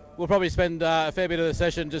 we'll probably spend a fair bit of the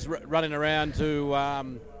session just running around to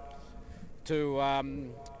run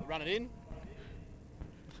it in.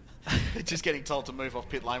 Just getting told to move off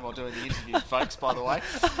pit lane while doing the interview, folks, by the way.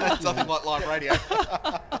 It's nothing like live radio.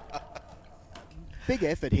 Big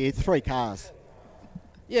effort here, 3 cars.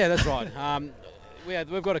 Yeah, that's right.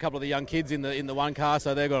 We've got a couple of the young kids in the one car,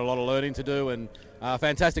 so they've got a lot of learning to do, and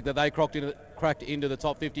fantastic that they cracked into the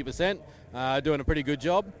top 50%, doing a pretty good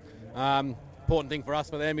job. Important thing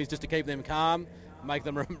for them is just to keep them calm, make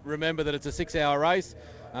them remember that it's a 6-hour race.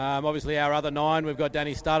 Obviously, our other 9, we've got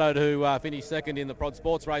Danny Studdard, who finished second in the Prod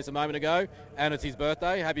Sports race a moment ago, and it's his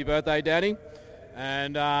birthday. Happy birthday, Danny!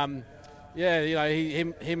 And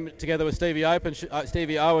him together with Stevie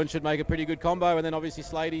Owen should make a pretty good combo, and then obviously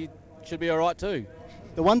Slady should be all right too.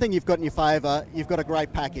 The one thing you've got in your favour, you've got a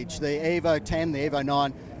great package. The Evo 10, the Evo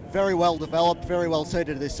 9, very well developed, very well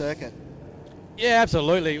suited to this circuit. Yeah,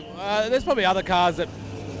 absolutely. There's probably other cars that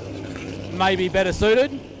may be better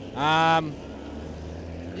suited. Our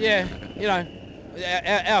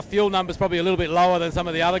fuel number's probably a little bit lower than some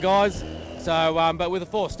of the other guys. So, but with the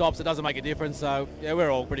 4 stops, it doesn't make a difference. So, yeah, we're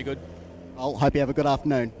all pretty good. I'll hope you have a good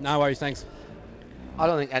afternoon. No worries, thanks. I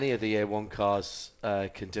don't think any of the A1 cars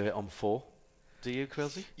can do it on 4. Do you,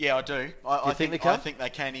 Crailsey? Yeah, I do. I think they can? I think they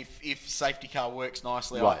can if safety car works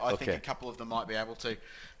nicely. Right, I think a couple of them might be able to.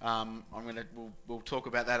 We'll talk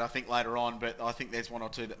about that I think later on, but I think there's 1 or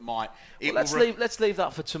 2 that might. Let's leave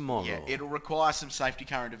that for tomorrow. Yeah, it'll require some safety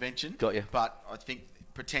car intervention. Got you. But I think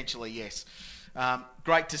potentially yes.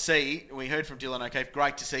 Great to see. We heard from Dylan O'Keefe.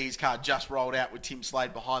 Great to see his car just rolled out with Tim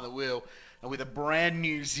Slade behind the wheel. With a brand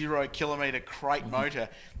new 0 kilometre crate motor.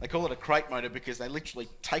 They call it a crate motor because they literally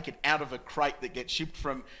take it out of a crate that gets shipped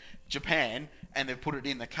from Japan and they've put it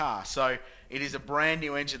in the car. So it is a brand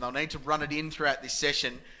new engine. They'll need to run it in throughout this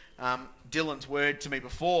session. Dylan's word to me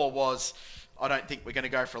before was, I don't think we're going to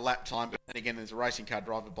go for a lap time, but then again, there's a racing car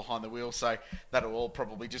driver behind the wheel, so that'll all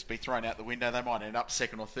probably just be thrown out the window. They might end up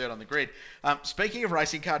second or third on the grid. Speaking of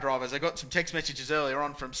racing car drivers, I got some text messages earlier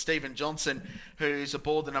on from Stephen Johnson, who's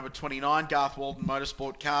aboard the number 29 Garth Walden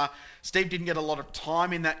Motorsport car. Steve didn't get a lot of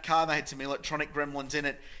time in that car. They had some electronic gremlins in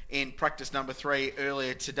it in practice number 3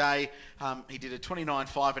 earlier today. He did a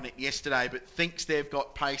 29.5 in it yesterday, but thinks they've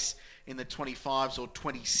got pace in the 25s or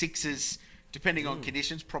 26s, depending on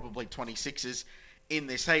conditions, probably 26s in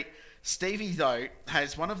this heat. Stevie, though,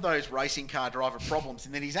 has one of those racing car driver problems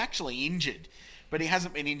in that he's actually injured, but he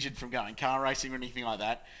hasn't been injured from going car racing or anything like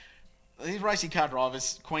that. These racing car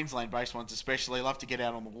drivers, Queensland-based ones especially, love to get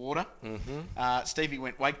out on the water. Stevie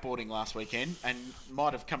went wakeboarding last weekend and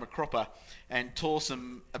might have come a cropper and tore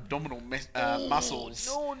some abdominal muscles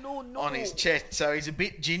on his chest. So he's a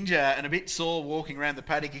bit ginger and a bit sore walking around the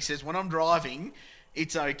paddock. He says, when I'm driving,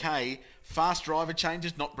 it's okay. Fast driver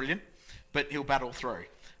changes, not brilliant, but he'll battle through.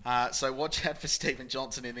 So watch out for Stephen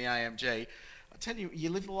Johnson in the AMG. I tell you, you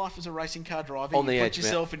live the life as a racing car driver. On the you edge, put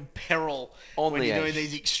yourself in peril when you're doing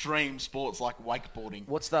these extreme sports like wakeboarding.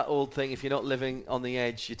 What's that old thing? If you're not living on the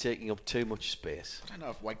edge, you're taking up too much space. I don't know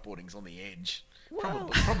if wakeboarding's on the edge.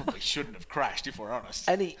 Probably shouldn't have crashed, if we're honest.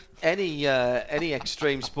 Any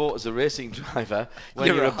extreme sport as a racing driver, when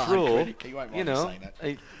you're a pro,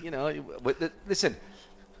 listen.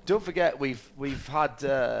 Don't forget, we've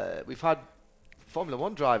had Formula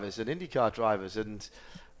One drivers and IndyCar drivers and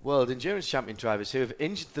World Endurance Champion drivers who have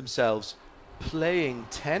injured themselves playing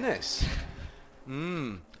tennis.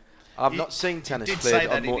 I've not seen tennis played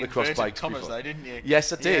on motocross bikes commas, before. Though, didn't you?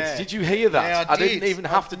 Yes, I did. Yeah. Did you hear that? Yeah, I didn't even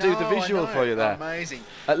have to do the visual for you there. Amazing.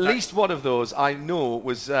 At least one of those I know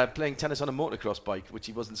was playing tennis on a motocross bike, which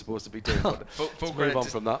he wasn't supposed to be doing. But Full move on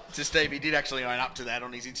from that. To Steve, he did actually own up to that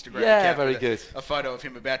on his Instagram Yeah, account. very good. A photo of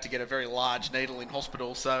him about to get a very large needle in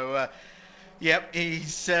hospital. So,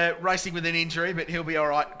 he's racing with an injury, but he'll be all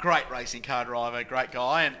right. Great racing car driver, great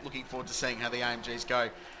guy, and looking forward to seeing how the AMGs go.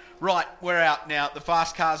 Right, we're out now. The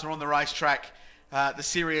fast cars are on the racetrack. The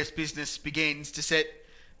serious business begins to set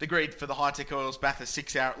the grid for the High-Tech Oils Bathurst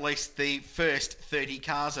 6 Hour, at least the first 30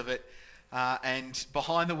 cars of it. And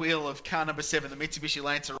behind the wheel of car number 7, the Mitsubishi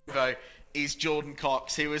Lancer Evo, is Jordan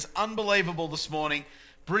Cox. He was unbelievable this morning,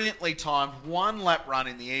 brilliantly timed, 1 lap run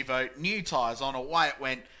in the Evo, new tyres on, away it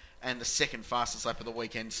went, and the second fastest lap of the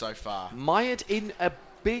weekend so far. Mired in a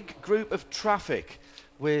big group of traffic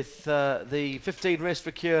with the 15 Race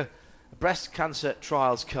for Cure breast cancer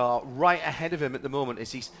trials car right ahead of him at the moment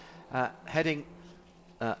as he's heading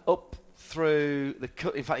up through the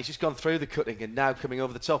cut. In fact, he's just gone through the cutting and now coming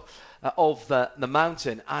over the top of the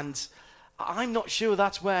mountain. And I'm not sure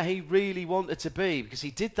that's where he really wanted to be, because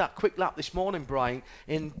he did that quick lap this morning, Brian,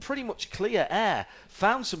 in pretty much clear air,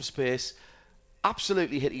 found some space,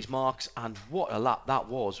 absolutely hit his marks, and what a lap that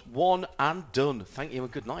was. One and done. Thank you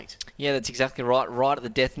and good night. Yeah, that's exactly right. Right at the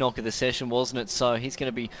death knock of the session, wasn't it? So he's going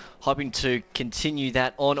to be hoping to continue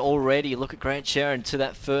that on already. Look at Grant Sharon to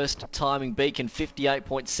that first timing beacon,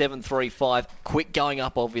 58.735. Quick going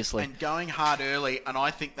up, obviously. And going hard early, and I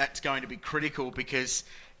think that's going to be critical because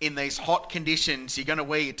in these hot conditions, you're going to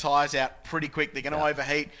wear your tyres out pretty quick. They're going to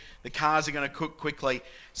overheat. The cars are going to cook quickly.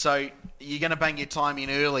 So you're going to bang your time in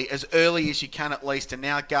early as you can at least. And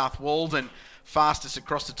now Garth Walden, fastest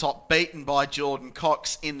across the top, beaten by Jordan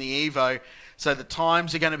Cox in the Evo. So the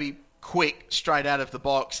times are going to be quick straight out of the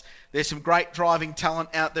box. There's some great driving talent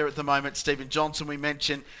out there at the moment. Stephen Johnson, we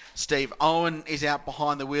mentioned. Steve Owen is out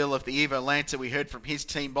behind the wheel of the Evo Lancer. We heard from his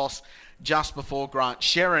team boss just before. Grant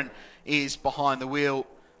Sharon is behind the wheel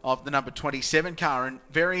of the number 27 car, and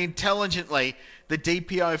very intelligently the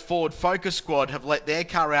DPO Ford Focus Squad have let their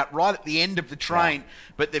car out right at the end of the train,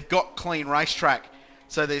 but they've got clean racetrack,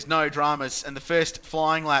 so there's no dramas. And the first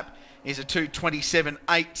flying lap is a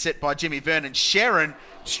 2:27.8 set by Jimmy Vernon. Sharon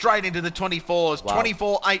straight into the 24s,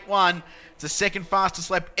 24.81. It's the second fastest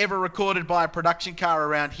lap ever recorded by a production car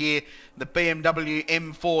around here. The BMW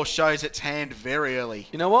M4 shows its hand very early.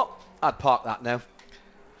 You know what? I'd park that now.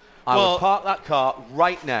 I would park that car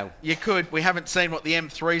right now. You could. We haven't seen what the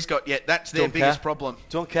M3's got yet. That's their biggest problem.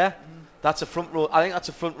 Don't care. That's a front row. I think that's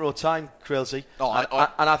a front row time, Krillsy.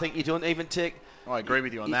 And I think you don't even take... I agree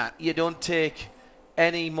with you on that. You don't take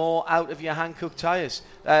any more out of your hand-cooked tyres.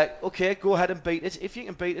 Okay, go ahead and beat it. If you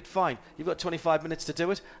can beat it, fine. You've got 25 minutes to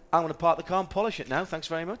do it. I'm going to park the car and polish it now. Thanks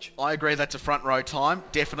very much. I agree that's a front row time,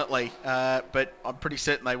 definitely. But I'm pretty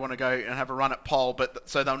certain they want to go and have a run at pole.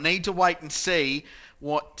 So they'll need to wait and see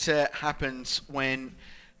what happens when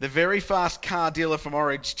the very fast car dealer from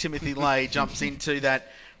Orange, Timothy Lay, jumps into that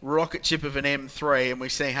rocket ship of an M3, and we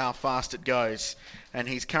see how fast it goes. And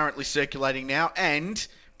he's currently circulating now and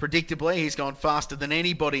predictably, he's gone faster than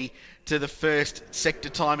anybody to the first sector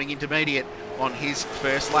timing intermediate on his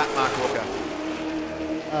first lap, Mark Walker.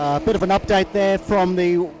 A bit of an update there from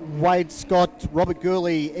the Wade Scott Robert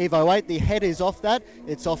Gourley Evo 8. The head is off that.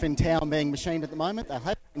 It's off in town being machined at the moment. They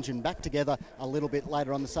hope the engine back together a little bit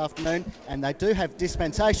later on this afternoon, and they do have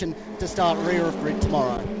dispensation to start rear of grid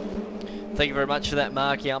tomorrow. Thank you very much for that,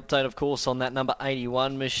 Marky. Update, of course, on that number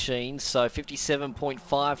 81 machine. So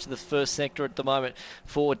 57.5 to the first sector at the moment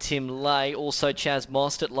for Tim Lay. Also, Chaz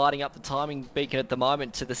Mostert lighting up the timing beacon at the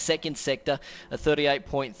moment to the second sector, a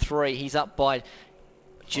 38.3. He's up by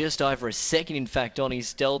just over a second, in fact, on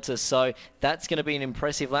his Delta. So that's going to be an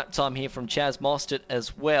impressive lap time here from Chaz Mostert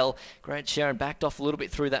as well. Grant Sharon backed off a little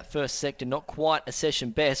bit through that first sector. Not quite a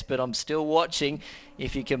session best, but I'm still watching.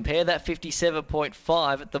 If you compare that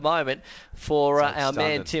 57.5 at the moment for our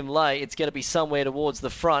man Tim Lay, it's going to be somewhere towards the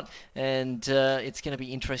front, and it's going to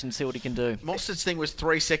be interesting to see what he can do. Mostert's thing was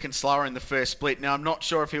 3 seconds slower in the first split. Now, I'm not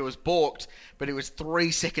sure if he was balked, but he was 3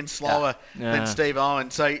 seconds slower than Steve Owen.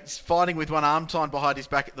 So he's fighting with one arm tied behind his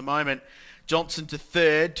back at the moment. Johnson to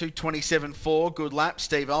third, 2:27.4, good lap.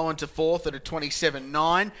 Steve Owen to fourth at a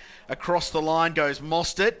 27.9. Across the line goes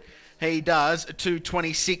Mostert. He does a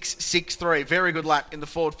 2:26.63. Very good lap in the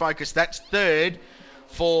Ford Focus. That's third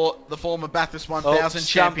for the former Bathurst 1000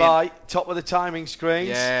 champion. By, top of the timing screens.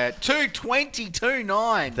 Yeah,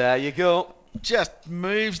 2:22.9. There you go. Just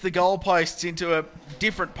moves the goalposts into a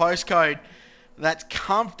different postcode. That's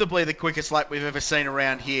comfortably the quickest lap we've ever seen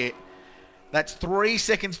around here. That's 3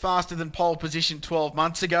 seconds faster than pole position 12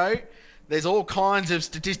 months ago. There's all kinds of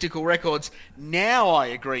statistical records. Now I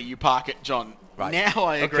agree you park it, John. Right. Now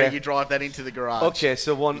I agree you drive that into the garage. Okay,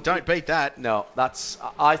 so one... You don't beat that. No, that's...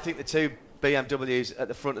 I think the two BMWs at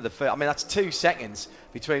the front of the field... I mean, that's 2 seconds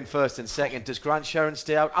between first and second. Does Grant Sharon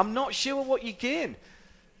stay out? I'm not sure what you gain.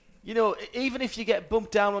 You know, even if you get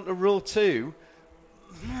bumped down onto row 2...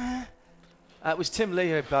 it was Tim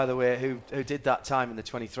Lee, by the way, who did that time in the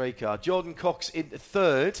 23 car. Jordan Cox in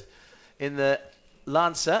third in the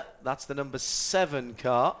Lancer. That's the number 7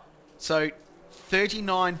 car. So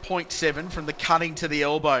 39.7 from the cutting to the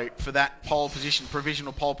elbow for that pole position,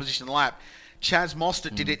 provisional pole position lap. Chaz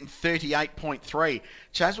Mostert did it in 38.3.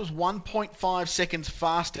 Chaz was 1.5 seconds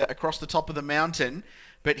faster across the top of the mountain,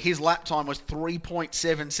 but his lap time was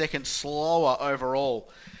 3.7 seconds slower overall.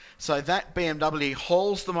 So that BMW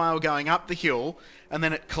hauls the mail going up the hill, and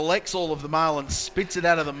then it collects all of the mail and spits it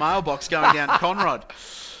out of the mailbox going down Conrod.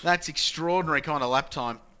 That's extraordinary kind of lap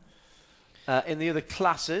time. In the other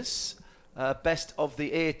classes, best of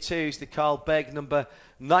the A2s, the Carl Begg number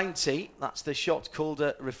 90. That's the Shot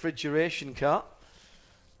Calder refrigeration car.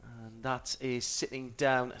 And that is sitting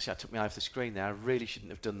down... Actually, I took me eye off the screen there. I really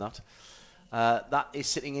shouldn't have done that. That is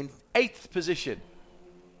sitting in 8th position.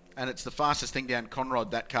 And it's the fastest thing down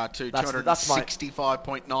Conrod, that car too,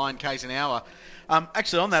 265.9 k's an hour.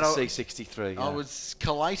 Actually, on that, C63. I was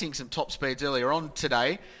collating some top speeds earlier on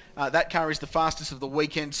today. That car is the fastest of the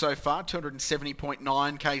weekend so far,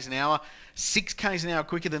 270.9 k's an hour, 6 k's an hour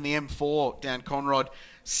quicker than the M4 down Conrod,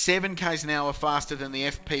 7 k's an hour faster than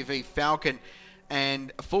the FPV Falcon,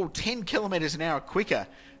 and a full 10 kilometres an hour quicker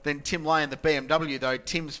than Tim Lay and the BMW, though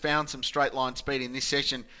Tim's found some straight line speed in this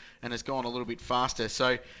session and has gone a little bit faster.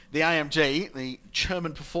 So the AMG, the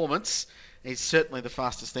German Performance, is certainly the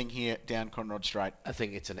fastest thing here down Conrod Straight. I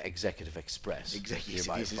think it's an Executive Express. Executive,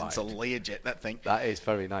 it's a Learjet, that thing. That is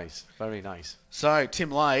very nice, very nice. So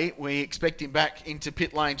Tim Lay, we expect him back into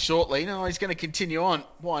pit lane shortly. No, he's going to continue on.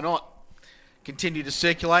 Why not? Continue to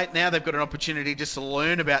circulate. Now they've got an opportunity just to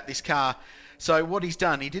learn about this car. So what he's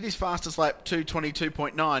done, he did his fastest lap,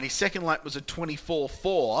 2:22.9. His second lap was a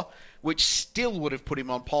 24.4, which still would have put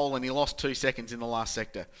him on pole, and he lost 2 seconds in the last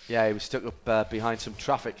sector. Yeah, he was stuck up behind some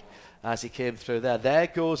traffic as he came through there. There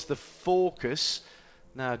goes the Focus.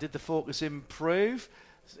 Now, did the Focus improve?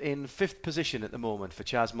 In 5th position at the moment for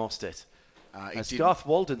Chaz Mostert. As Garth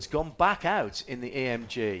Walden's gone back out in the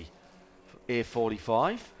AMG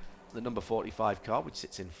A45, the number 45 car, which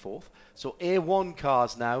sits in 4th. So A1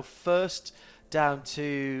 cars now, first down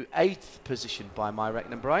to 8th position by my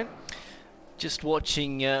reckoning, Brian. Just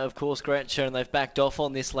watching, of course, Grant Sharon, they've backed off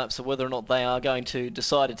on this lap, so whether or not they are going to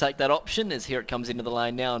decide to take that option, as here it comes into the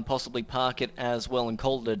lane now, and possibly park it as well and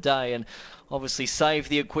call it a day, and obviously save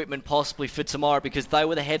the equipment possibly for tomorrow, because they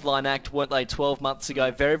were the headline act, weren't they, 12 months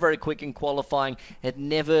ago? Very, very quick in qualifying, had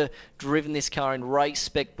never driven this car in race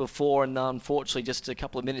spec before, and unfortunately just a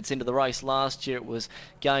couple of minutes into the race last year it was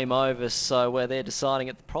game over, so where they're deciding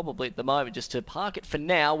it probably at the moment just to park it for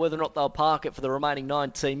now. Whether or not they'll park it for the remaining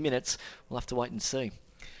 19 minutes, we'll have to wait and see.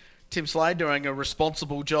 Tim Slade doing a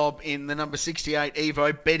responsible job in the number 68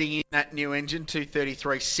 Evo, betting in that new engine,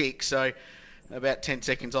 2:33.6, so about 10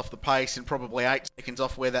 seconds off the pace and probably 8 seconds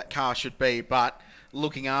off where that car should be, but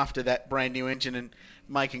looking after that brand new engine and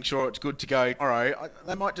making sure it's good to go tomorrow.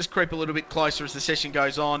 They might just creep a little bit closer as the session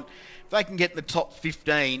goes on. If they can get in the top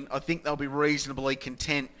 15, I think they'll be reasonably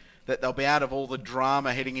content that they'll be out of all the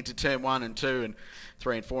drama heading into turn 1 and 2 and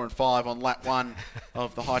 3 and 4 and 5 on lap 1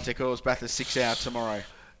 of the High-Tech Oils Bathurst 6 Hour tomorrow.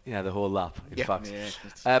 Yeah, the whole lap, in fact.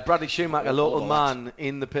 Yeah, Bradley Schumacher, local man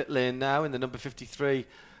in the pit lane now in the number 53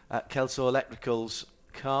 Kelso Electricals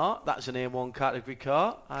car. That's an A1 category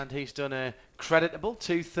car, and he's done a creditable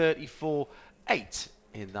 2:34.8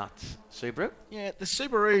 in that Subaru. Yeah, the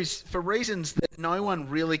Subarus, for reasons that no one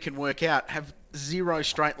really can work out, have zero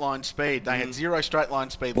straight line speed. They had zero straight line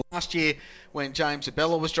speed last year when James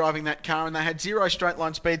Abella was driving that car, and they had zero straight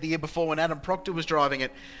line speed the year before when Adam Proctor was driving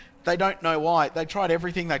it. They don't know why. They tried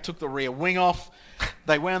everything. They took the rear wing off.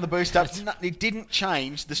 They wound the boost up. It didn't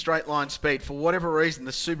change the straight line speed. For whatever reason,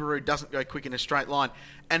 the Subaru doesn't go quick in a straight line.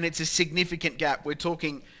 And it's a significant gap. We're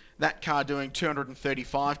talking that car doing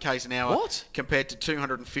 235 k's an hour compared to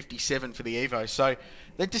 257 for the Evo. So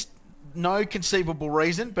there's just no conceivable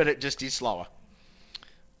reason, but it just is slower.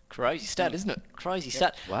 Crazy stat, isn't it? Crazy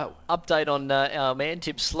stat. Wow. Update on our man,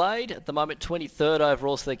 Tim Slade. At the moment, 23rd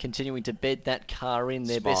overall, so they're continuing to bed that car in.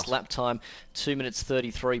 Their best lap time, 2 minutes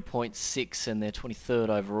 33.6, and they're 23rd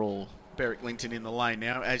overall. Beric Linton in the lane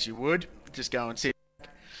now, as you would. Just go and sit,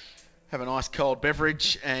 have a nice cold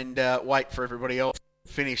beverage, and wait for everybody else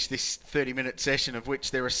to finish this 30-minute session, of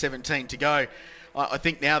which there are 17 to go. I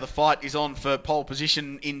think now the fight is on for pole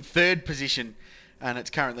position in third position, and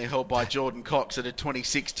it's currently held by Jordan Cox at a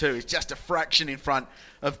 26.2. It's just a fraction in front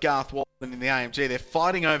of Garth Walden in the AMG. They're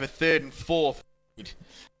fighting over third and fourth.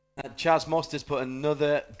 Chaz Moster's put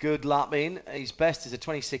another good lap in. His best is a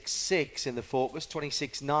 26.6 in the Focus,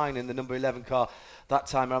 26.9 in the number 11 car that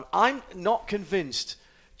time around. I'm not convinced,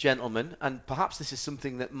 gentlemen, and perhaps this is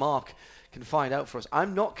something that Mark can find out for us.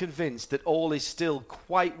 I'm not convinced that all is still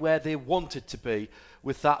quite where they want it to be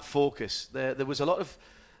with that Focus. There was a lot of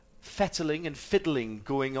fettling and fiddling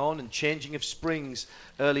going on and changing of springs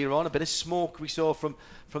earlier on. A bit of smoke we saw from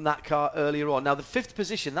that car earlier on. Now the fifth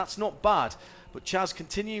position, that's not bad, but Chaz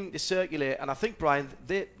continuing to circulate, and I think, Brian,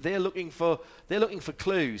 they're looking for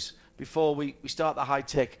clues before we start the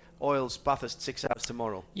High-Tech Oils Bathurst 6 hours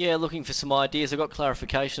tomorrow. Yeah, looking for some ideas. I got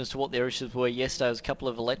clarification as to what their issues were yesterday. There was a couple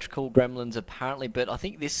of electrical gremlins apparently, but I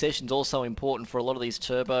think this session's also important for a lot of these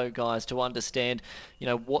turbo guys to understand,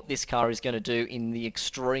 what this car is going to do in the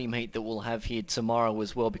extreme heat that we'll have here tomorrow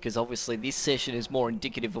as well, because obviously this session is more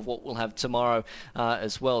indicative of what we'll have tomorrow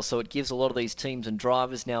as well. So it gives a lot of these teams and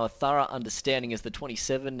drivers now a thorough understanding as the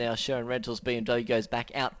 27 now Sharon Rentals BMW goes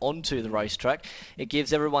back out onto the racetrack. It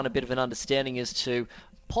gives everyone a bit of an understanding as to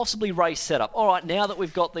possibly race setup. All right, now that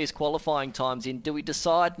we've got these qualifying times in, do we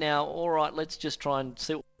decide now, all right, let's just try and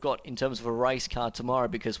see what we've got in terms of a race car tomorrow,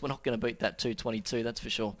 because we're not going to beat that 222, that's for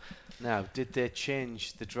sure. Now, did they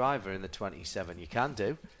change the driver in the 27? You can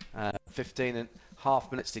do. 15 and a half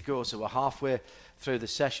minutes to go, so we're halfway through the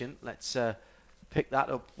session. Let's pick that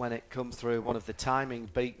up when it comes through one of the timing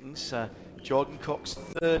beacons. Jordan Cox,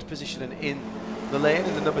 third position and in the lane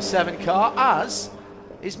in the number 7 car, as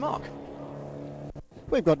is Mark.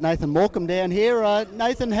 We've got Nathan Morecambe down here.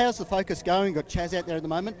 Nathan, how's the Focus going? Got Chaz out there at the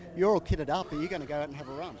moment. You're all kitted up. Are you going to go out and have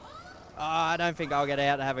a run? I don't think I'll get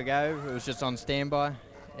out and have a go. It was just on standby.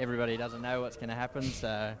 Everybody doesn't know what's going to happen,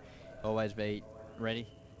 so always be ready.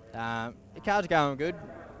 The car's going good.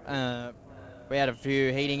 We had a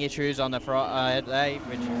few heating issues on the Friday,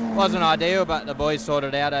 which wasn't ideal, but the boys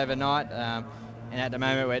sorted it out overnight. And at the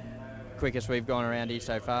moment, we're quickest we've gone around here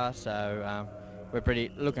so far, so we're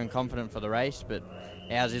pretty looking confident for the race, but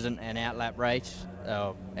ours isn't an outlap race,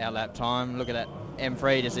 outlap time. Look at that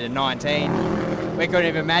M3 just at a 19. We couldn't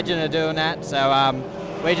even imagine her doing that, so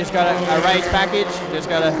we just got a race package.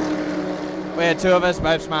 We're two of us,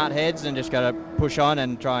 both smart heads, and just got to push on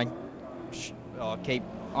and try and keep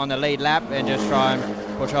on the lead lap and just try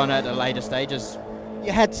and push on at the later stages.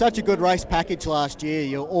 You had such a good race package last year.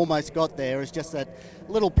 You almost got there. It's just that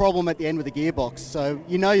little problem at the end with the gearbox. So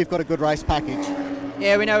you've got a good race package.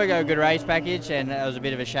 Yeah, we know we got a good race package, and it was a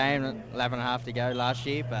bit of a shame, a lap and a half to go last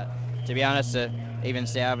year. But to be honest, to even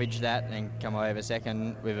salvage that and come away with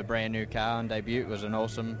second with a brand new car on debut was an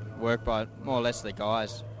awesome work by more or less the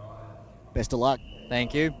guys. Best of luck.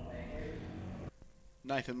 Thank you.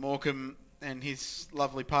 Nathan Morecambe and his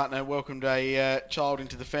lovely partner welcomed a child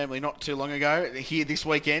into the family not too long ago, here this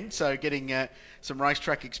weekend, so getting some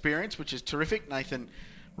racetrack experience, which is terrific. Nathan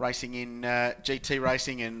racing in GT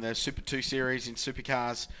racing and the Super 2 Series in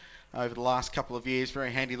supercars over the last couple of years.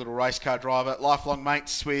 Very handy little race car driver. Lifelong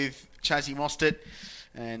mates with Chazzy Mostert,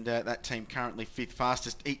 and that team currently 5th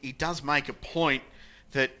fastest. He does make a point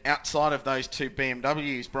that outside of those two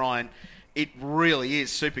BMWs, Brian, it really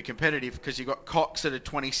is super competitive because you've got Cox at a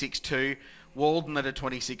 26.2, Walden at a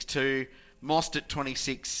 26.2, Mostert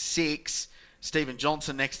 26.6, Stephen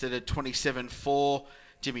Johnson next at a 27.4,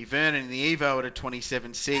 Jimmy Vernon in the Evo at a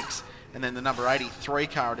 27.6, and then the number 83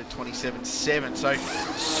 car at a 27.7. So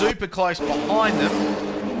super close behind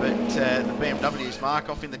them, but the BMWs mark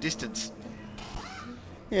off in the distance.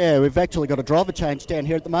 Yeah, we've actually got a driver change down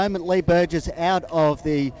here at the moment. Lee Burgess out of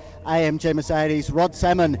the AMG Mercedes, Rod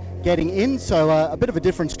Salmon getting in, so a bit of a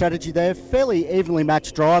different strategy there. Fairly evenly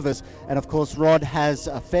matched drivers, and of course Rod has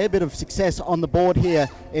a fair bit of success on the board here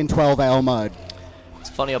in 12-hour mode. It's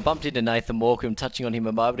funny, I bumped into Nathan Walker, touching on him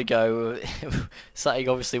a moment ago, saying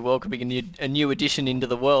obviously welcoming a new addition into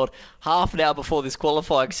the world. Half an hour before this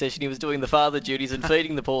qualifying session, he was doing the father duties and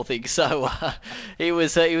feeding the poor thing. So he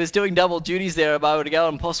was doing double duties there a moment ago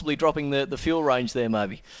and possibly dropping the fuel range there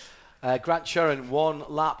maybe. Grant Sherrin, 1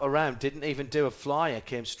 lap around, didn't even do a flyer,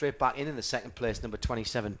 came straight back in the second place, number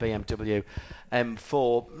 27 BMW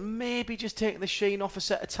M4. Maybe just taking the sheen off a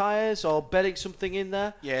set of tyres or betting something in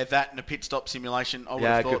there? Yeah, that and a pit stop simulation. I would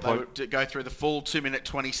have thought they would go through the full 2-minute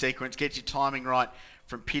 20 sequence, get your timing right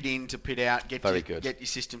from pit in to pit out, get your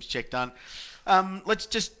systems check done. Let's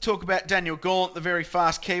just talk about Daniel Gaunt, the very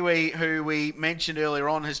fast Kiwi who we mentioned earlier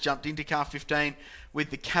on, has jumped into car 15 with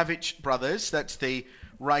the Cavich brothers. That's the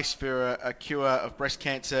race for a cure of breast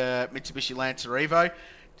cancer Mitsubishi Lancer Evo.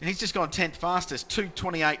 And he's just gone 10th fastest,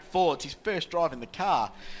 2:28.4. It's his first drive in the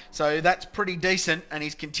car. So that's pretty decent, and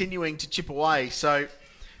he's continuing to chip away. So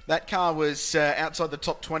that car was outside the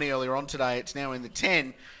top 20 earlier on today. It's now in the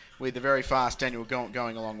 10 with the very fast Daniel Gaunt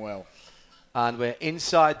going along well. And we're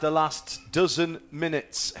inside the last dozen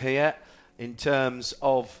minutes here in terms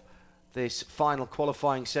of this final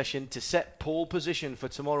qualifying session to set pole position for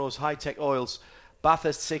tomorrow's High-Tech Oils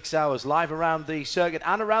Bathurst 6 hours, live around the circuit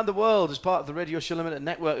and around the world as part of the Radio Show Limited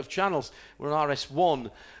network of channels. We're on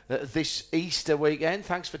RS1 this Easter weekend.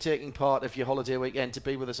 Thanks for taking part of your holiday weekend to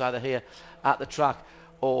be with us either here at the track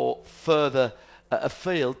or further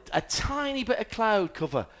afield. A tiny bit of cloud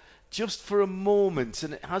cover just for a moment,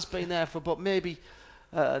 and it has been there for about maybe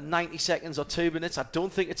 90 seconds or 2 minutes. I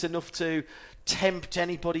don't think it's enough to tempt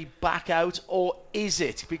anybody back out, or is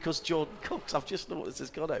it? Because Jordan Cooks, I've just noticed,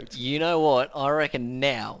 has got out. You know what? I reckon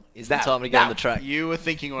now is the time to get on the track. You were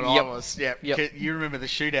thinking what I was. Yep. You remember the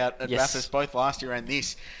shootout at Bathurst both last year and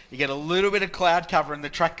this. You get a little bit of cloud cover and the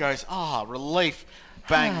track goes, relief.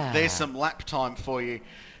 Bang, there's some lap time for you.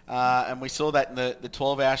 And we saw that in the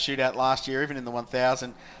 12-hour shootout last year, even in the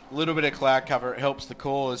 1,000. A little bit of cloud cover, it helps the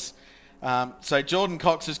cause. So Jordan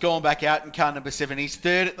Cox has gone back out in car number 7. He's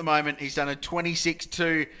third at the moment. He's done a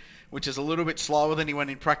 26.2, which is a little bit slower than he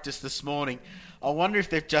went in practice this morning. I wonder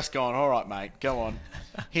if they've just gone, all right, mate, go on.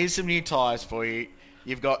 Here's some new tyres for you.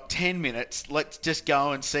 You've got 10 minutes. Let's just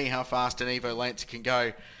go and see how fast an Evo Lancer can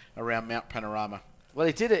go around Mount Panorama. Well,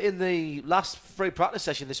 he did it in the last free practice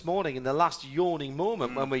session this morning, in the last yawning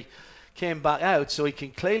moment when we came back out. So he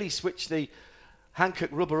can clearly switch the Hankook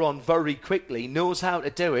rubber on very quickly, knows how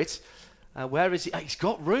to do it. Where is he? He's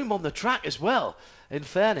got room on the track as well. In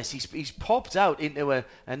fairness, he's popped out into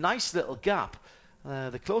a nice little gap.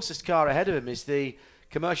 The closest car ahead of him is the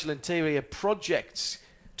Commercial Interior Projects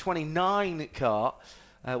 29 car,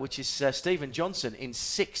 which is Stephen Johnson in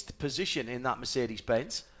 6th position in that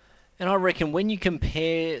Mercedes-Benz. And I reckon when you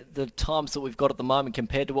compare the times that we've got at the moment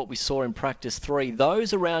compared to what we saw in practice 3,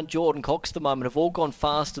 those around Jordan Cox at the moment have all gone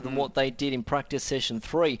faster than what they did in practice session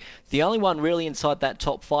 3. The only one really inside that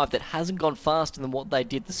top 5 that hasn't gone faster than what they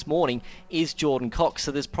did this morning is Jordan Cox.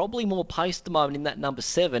 So there's probably more pace at the moment in that number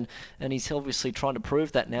 7, and he's obviously trying to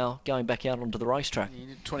prove that now going back out onto the racetrack. He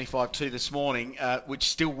did 25.2 this morning, which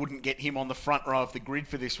still wouldn't get him on the front row of the grid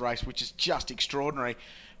for this race, which is just extraordinary,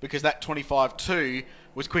 because that 25.2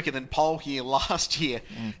 was quicker than pole here last year.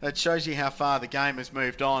 That shows you how far the game has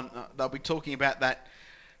moved on. They'll be talking about that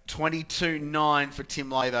 22.9 for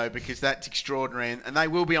Tim Lay, though, because that's extraordinary. And they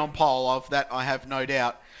will be on pole. Of that, I have no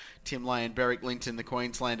doubt. Tim Lay and Beric Linton, the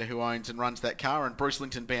Queenslander who owns and runs that car, and Bruce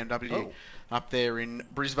Linton BMW up there in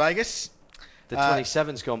Brisvegas. The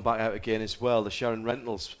 27's gone back out again as well. The Sharon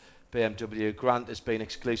Rentals BMW. Grant has been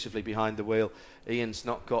exclusively behind the wheel. Ian's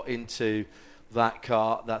not got into that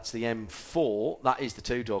car. That's the M4. That is the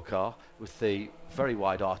two-door car with the very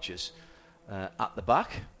wide arches at the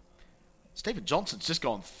back. Stephen Johnson's just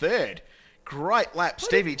gone third. Great lap,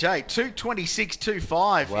 Stevie J.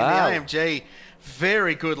 2:26.25 in the AMG.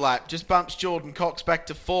 Very good lap. Just bumps Jordan Cox back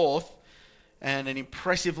to 4th. and an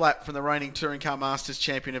impressive lap from the reigning Touring Car Masters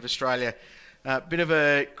champion of Australia. Bit of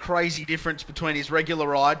a crazy difference between his regular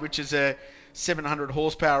ride, which is a 700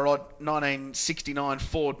 horsepower rod 1969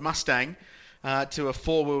 Ford Mustang, to a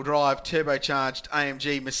four-wheel drive turbocharged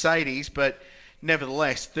AMG Mercedes, but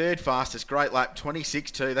nevertheless, third fastest, great lap,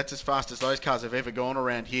 26.2. That's as fast as those cars have ever gone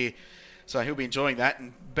around here. So he'll be enjoying that,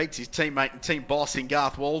 and beats his teammate and team boss in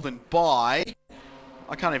Garth Walden by,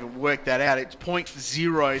 I can't even work that out, it's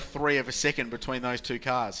 0.03 of a second between those two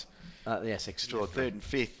cars. Yes, extraordinary. Third and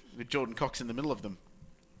fifth, with Jordan Cox in the middle of them.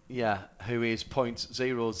 Yeah, who is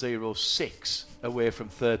 0.006 away from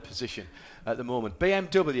third position at the moment.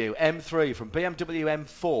 BMW M3 from BMW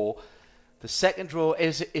M4. The second row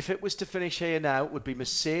is, if it was to finish here now, would be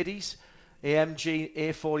Mercedes, AMG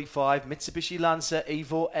A45, Mitsubishi Lancer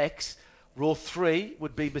Evo X. Row 3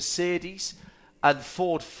 would be Mercedes and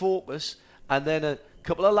Ford Focus, and then a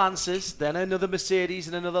couple of Lancers, then another Mercedes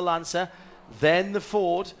and another Lancer, then the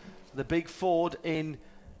Ford, the big Ford in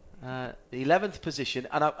the 11th position.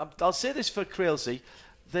 And I'll say this for Crailsey,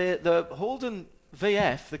 the Holden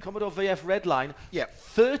VF, the Commodore VF Redline,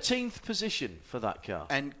 13th position for that car.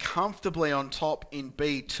 And comfortably on top in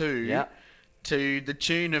B2 to the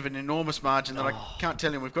tune of an enormous margin that I can't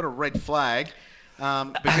tell you. We've got a red flag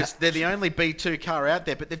because they're the only B2 car out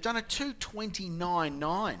there, but they've done a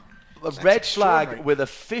 2:29.9. A red flag with a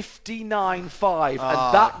 59.5,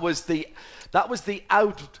 and that was the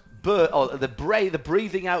outburst, or the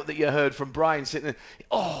breathing out that you heard from Brian sitting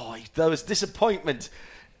there. There was disappointment,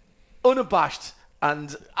 unabashed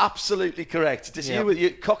and absolutely correct.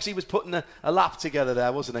 Coxie was putting a lap together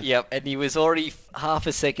there, wasn't he? Yep, and he was already half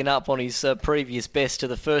a second up on his previous best to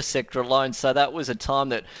the first sector alone, so that was a time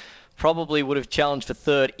that probably would have challenged for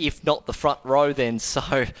third, if not the front row then.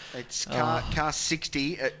 So it's car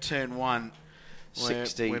 60 at turn 1.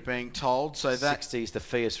 60. We're being told. So that 60 is the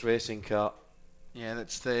fierce racing car. Yeah,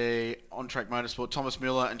 that's the on-track motorsport. Thomas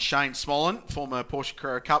Muller and Shane Smollen, former Porsche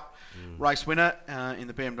Carrera Cup race winner in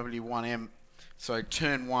the BMW 1M. So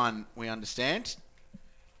turn 1, we understand.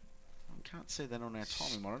 I can't see that on our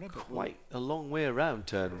timing monitor. But quite a long way around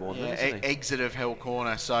turn 1. Yeah, isn't it? Exit of Hell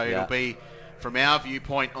Corner. So it'll be from our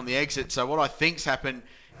viewpoint on the exit. So what I think's happened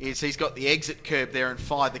is he's got the exit curb there and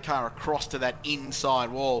fired the car across to that inside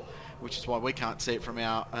wall, which is why we can't see it from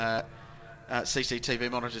our CCTV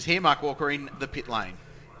monitors here. Mark Walker in the pit lane.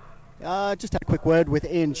 Just had a quick word with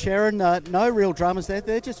Ian Sheeran. No real dramas there.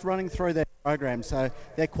 They're just running through their program, so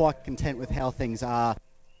they're quite content with how things are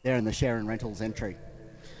there in the Sheeran Rentals entry.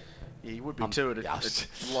 Yeah, you would be too at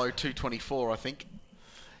low 224, I think.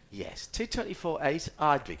 Yes, 224.8.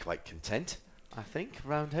 I'd be quite content, I think,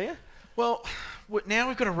 around here. Well, now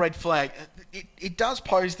we've got a red flag. It does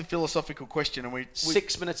pose the philosophical question, and we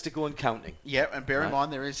 6 minutes to go and counting. Yeah, and bear in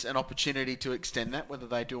mind there is an opportunity to extend that. Whether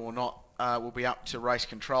they do or not will be up to race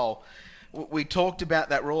control. We talked about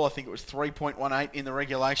that rule. I think it was 3.18 in the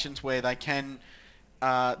regulations, where they can,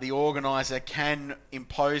 the organiser can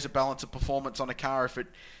impose a balance of performance on a car if it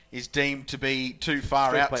is deemed to be too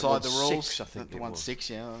far outside the rules. I think the 1.6,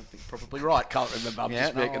 yeah, I think probably right. Can't remember. I'm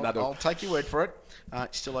just making that up. I'll take your word for it.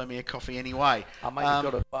 Still owe me a coffee anyway. I might have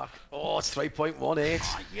got it back. Oh, it's 3.18.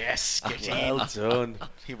 Oh, yes, get well done.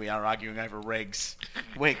 Here we are arguing over regs.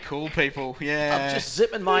 We're cool people, yeah. I'm just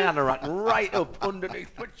zipping my anorak right up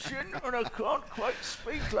underneath my chin, and I can't quite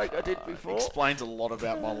speak like I did before. Explains a lot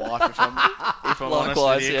about my life, if I'm Likewise,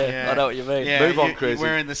 honest with you. I know what you mean. Yeah, move on, Crazy.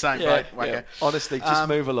 We're in the same boat. Yeah. Honestly, just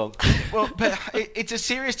move along. Well, but it's a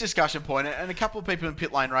serious discussion point, and a couple of people in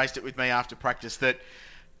pit lane raised it with me after practice that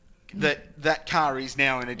car is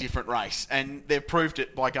now in a different race, and they've proved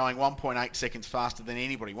it by going 1.8 seconds faster than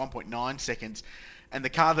anybody, 1.9 seconds, and the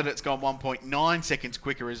car that it's gone 1.9 seconds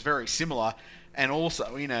quicker is very similar, and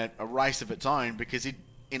also in a race of its own, because it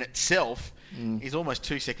in itself is almost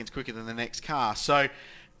 2 seconds quicker than the next car. So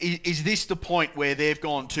is this the point where they've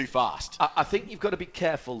gone too fast? I think you've got to be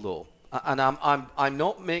careful though, and I'm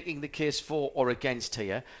not making the case for or against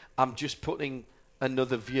here. I'm just putting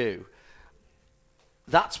another view.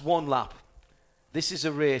 That's one lap. This is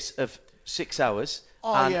a race of 6 hours,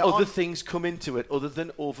 other things come into it other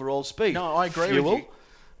than overall speed. No, I agree Fuel, with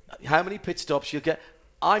you. How many pit stops you'll get.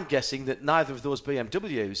 I'm guessing that neither of those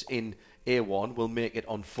BMWs in A1 will make it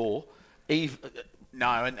on 4.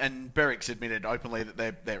 No, and Berrick's admitted openly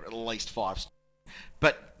that they're at least 5.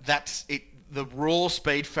 But that's it. The raw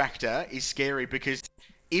speed factor is scary, because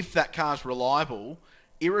if that car's reliable,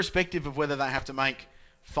 irrespective of whether they have to make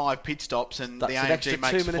 5 pit stops and that's the AMG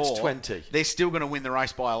makes 2 minutes 4, 20. they're still going to win the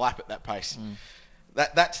race by a lap at that pace.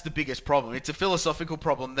 That's the biggest problem. It's a philosophical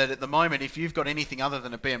problem that at the moment, if you've got anything other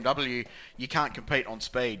than a BMW, you can't compete on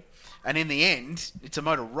speed. And in the end, it's a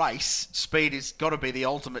motor race. Speed has got to be the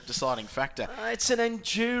ultimate deciding factor. It's an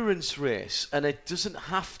endurance race, and it doesn't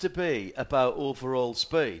have to be about overall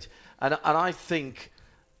speed. And I think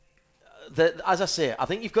that, as I say, I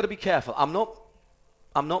think you've got to be careful. I'm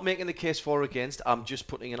not making the case for or against. I'm just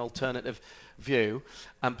putting an alternative view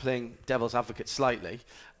and playing devil's advocate slightly.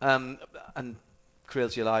 And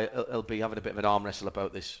Creels, he'll be having a bit of an arm wrestle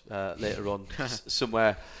about this later on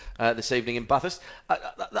somewhere this evening in Bathurst.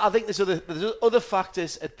 I think there's other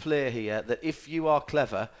factors at play here that if you are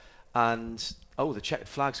clever and... the checkered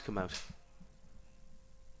flag's come out.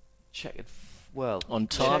 On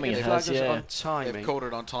timing it has, yeah. On timing. They've called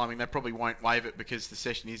it on timing. They probably won't waive it because the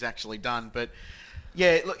session is actually done. But,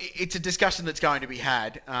 yeah, look, it's a discussion that's going to be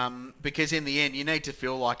had because in the end you need to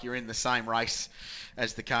feel like you're in the same race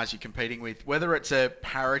as the cars you're competing with. Whether it's a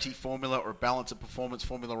parity formula or a balance of performance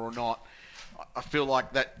formula or not, I feel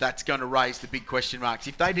like that's going to raise the big question marks.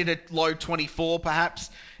 If they did a low 24 perhaps,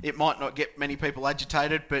 it might not get many people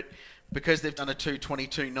agitated, but because they've done a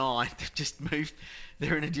 2:22.9, they've just moved.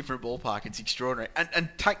 They're in a different ballpark. It's extraordinary. And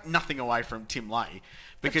take nothing away from Tim Lay.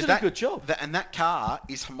 Because done a good job. That car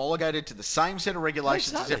is homologated to the same set of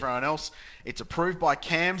regulations as everyone else. It's approved by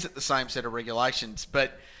CAMS at the same set of regulations.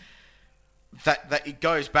 But that it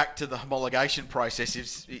goes back to the homologation process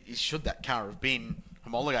is should that car have been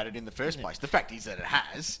homologated in the first place? The fact is that it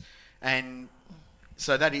has. And...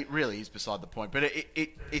 so that it really is beside the point. But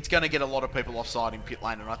it's going to get a lot of people offside in pit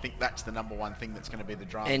lane, and I think that's the number one thing that's going to be the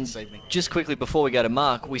drama this evening. Just quickly before we go to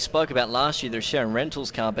Mark, we spoke about last year the Sharon Rentals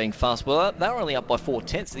car being fast. Well, they were only up by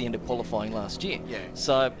 4/10 at the end of qualifying last year. Yeah.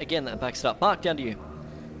 So, again, that backs it up. Mark, down to you.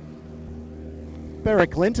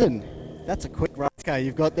 Berwick Linton, that's a quick race car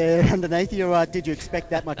you've got there underneath you. Did you expect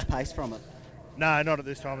that much pace from it? No, not at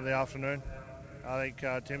this time of the afternoon. I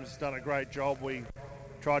think Tim's done a great job. We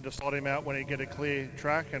tried to slot him out when he get a clear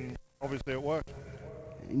track, and obviously it worked.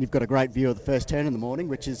 And you've got a great view of the first turn in the morning,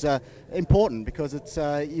 which is important because it's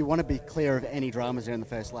you want to be clear of any dramas during the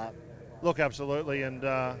first lap. Look, absolutely, and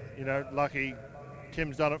lucky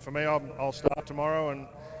Tim's done it for me. I'll start tomorrow and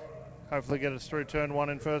hopefully get us through turn 1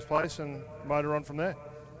 in first place and motor on from there.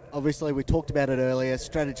 Obviously, we talked about it earlier.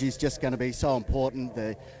 Strategy is just going to be so important.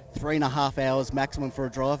 The 3.5 hours maximum for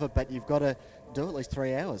a driver, but you've got to do at least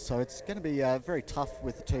 3 hours, so it's going to be very tough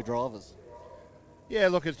with the two drivers. Yeah,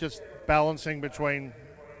 look, it's just balancing between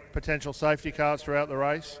potential safety cars throughout the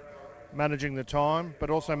race, managing the time, but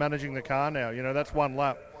also managing the car now. That's one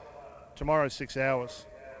lap. Tomorrow's 6 hours,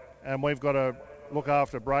 and we've got to look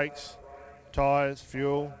after brakes, tyres,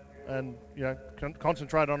 fuel, and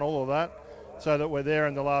concentrate on all of that so that we're there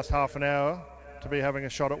in the last half an hour to be having a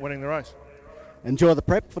shot at winning the race. Enjoy the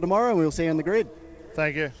prep for tomorrow, and we'll see you on the grid.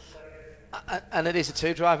 Thank you. And it is a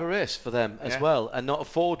 2-driver race for them as well, and not a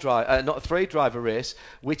 3-driver race,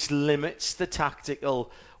 which limits the tactical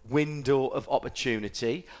window of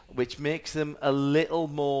opportunity, which makes them a little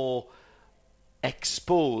more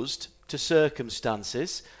exposed to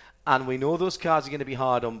circumstances. And we know those cars are going to be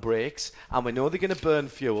hard on brakes, and we know they're going to burn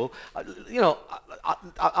fuel.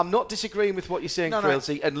 I'm not disagreeing with what you're saying,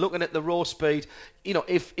 Quilty, and looking at the raw speed.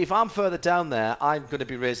 If I'm further down there, I'm going to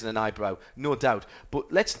be raising an eyebrow, no doubt. But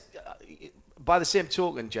by the same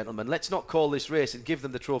token, gentlemen, let's not call this race and give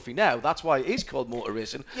them the trophy now. That's why it is called motor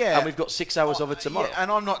racing, and we've got 6 hours of it tomorrow. Yeah,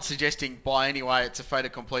 and I'm not suggesting by any way it's a fait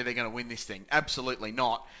accompli they're going to win this thing. Absolutely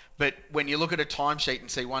not. But when you look at a timesheet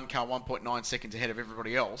and see one car 1.9 seconds ahead of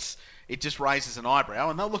everybody else, it just raises an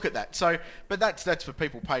eyebrow, and they'll look at that. So, but that's for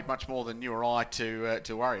people paid much more than you or I to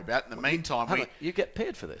worry about. In the meantime, you get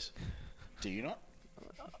paid for this. Do you not?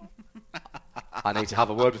 I need to have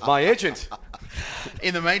a word with my agent.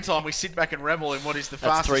 In the meantime, we sit back and revel in what is the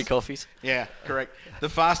fastest... That's 3 coffees. Yeah, correct. The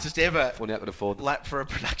fastest ever I could afford them. lap for a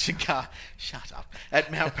production car. Shut up.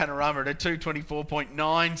 At Mount Panorama at a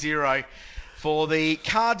 2:24.90 for the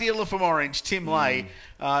car dealer from Orange, Tim Lay.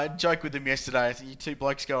 Joked with them yesterday. I think you two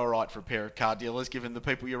blokes go all right for a pair of car dealers, given the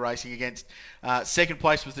people you're racing against. Second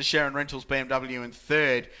place was the Sharon Rentals BMW, and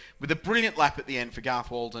third, with a brilliant lap at the end for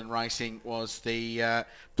Garth Walden Racing, was the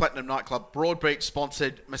Platinum Nightclub Broadbeach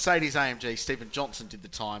sponsored Mercedes AMG. Stephen Johnson did the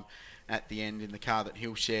time at the end in the car that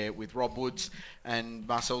he'll share with Rob Woods and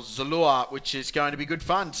Marcel Zalua, which is going to be good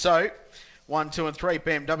fun. So 1, 2 and 3,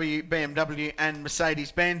 BMW and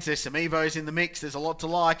Mercedes-Benz. There's some Evos in the mix. There's a lot to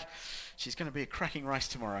like. She's going to be a cracking race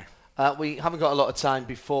tomorrow. We haven't got a lot of time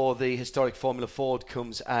before the historic Formula Ford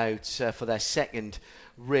comes out for their second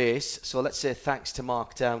race. So let's say thanks to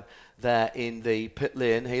Mark down there in the pit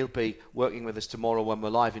lane. He'll be working with us tomorrow when we're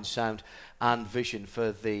live in sound and vision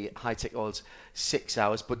for the High-Tech Oils 6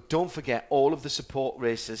 hours. But don't forget all of the support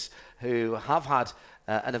racers who have had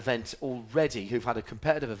an event already, who've had a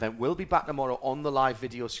competitive event, will be back tomorrow on the live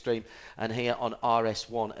video stream and here on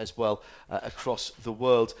RS1 as well across the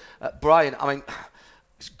world. Brian, I mean,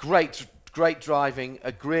 it's great driving,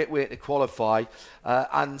 a great way to qualify,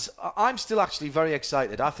 and I'm still actually very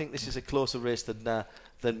excited. I think this is a closer race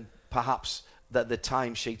than perhaps that the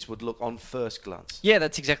timesheets would look on first glance. Yeah,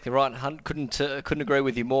 that's exactly right. Hunt couldn't agree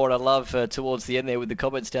with you more. And I love towards the end there with the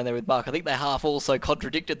comments down there with Mark. I think they half also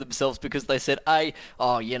contradicted themselves because they said, A,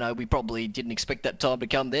 we probably didn't expect that time to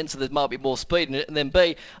come then, so there might be more speed in it. And then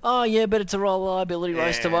B, but it's a reliability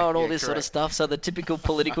race tomorrow and all this sort of stuff. So the typical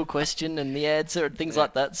political question and the answer and things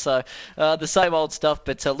like that. So the same old stuff,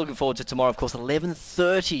 but looking forward to tomorrow, of course,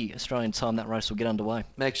 11:30 Australian time. That race will get underway.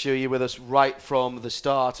 Make sure you're with us right from the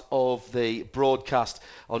start of the broadcast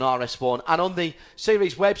on RS1, and on the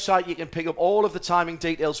series website you can pick up all of the timing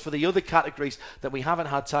details for the other categories that we haven't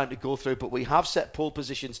had time to go through, but we have set pole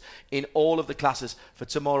positions in all of the classes for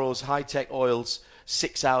tomorrow's High-Tech Oils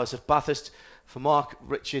 6 hours of Bathurst. For Mark,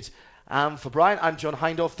 Richard and for Brian, I'm John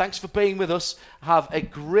Hindorf. Thanks for being with us. Have a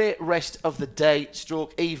great rest of the day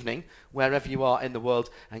 / evening wherever you are in the world,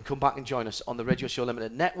 and come back and join us on the Radio Show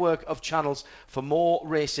Limited network of channels for more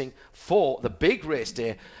racing for the big race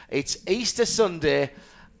day. It's Easter Sunday,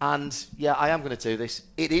 and yeah, I am going to do this.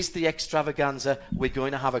 It is the extravaganza. We're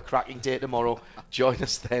going to have a cracking day tomorrow. Join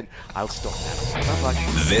us then. I'll stop now. Bye-bye.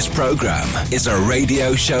 This programme is a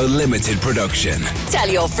Radio Show Limited production. Tell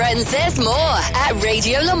your friends there's more at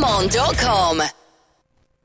radiolemans.com.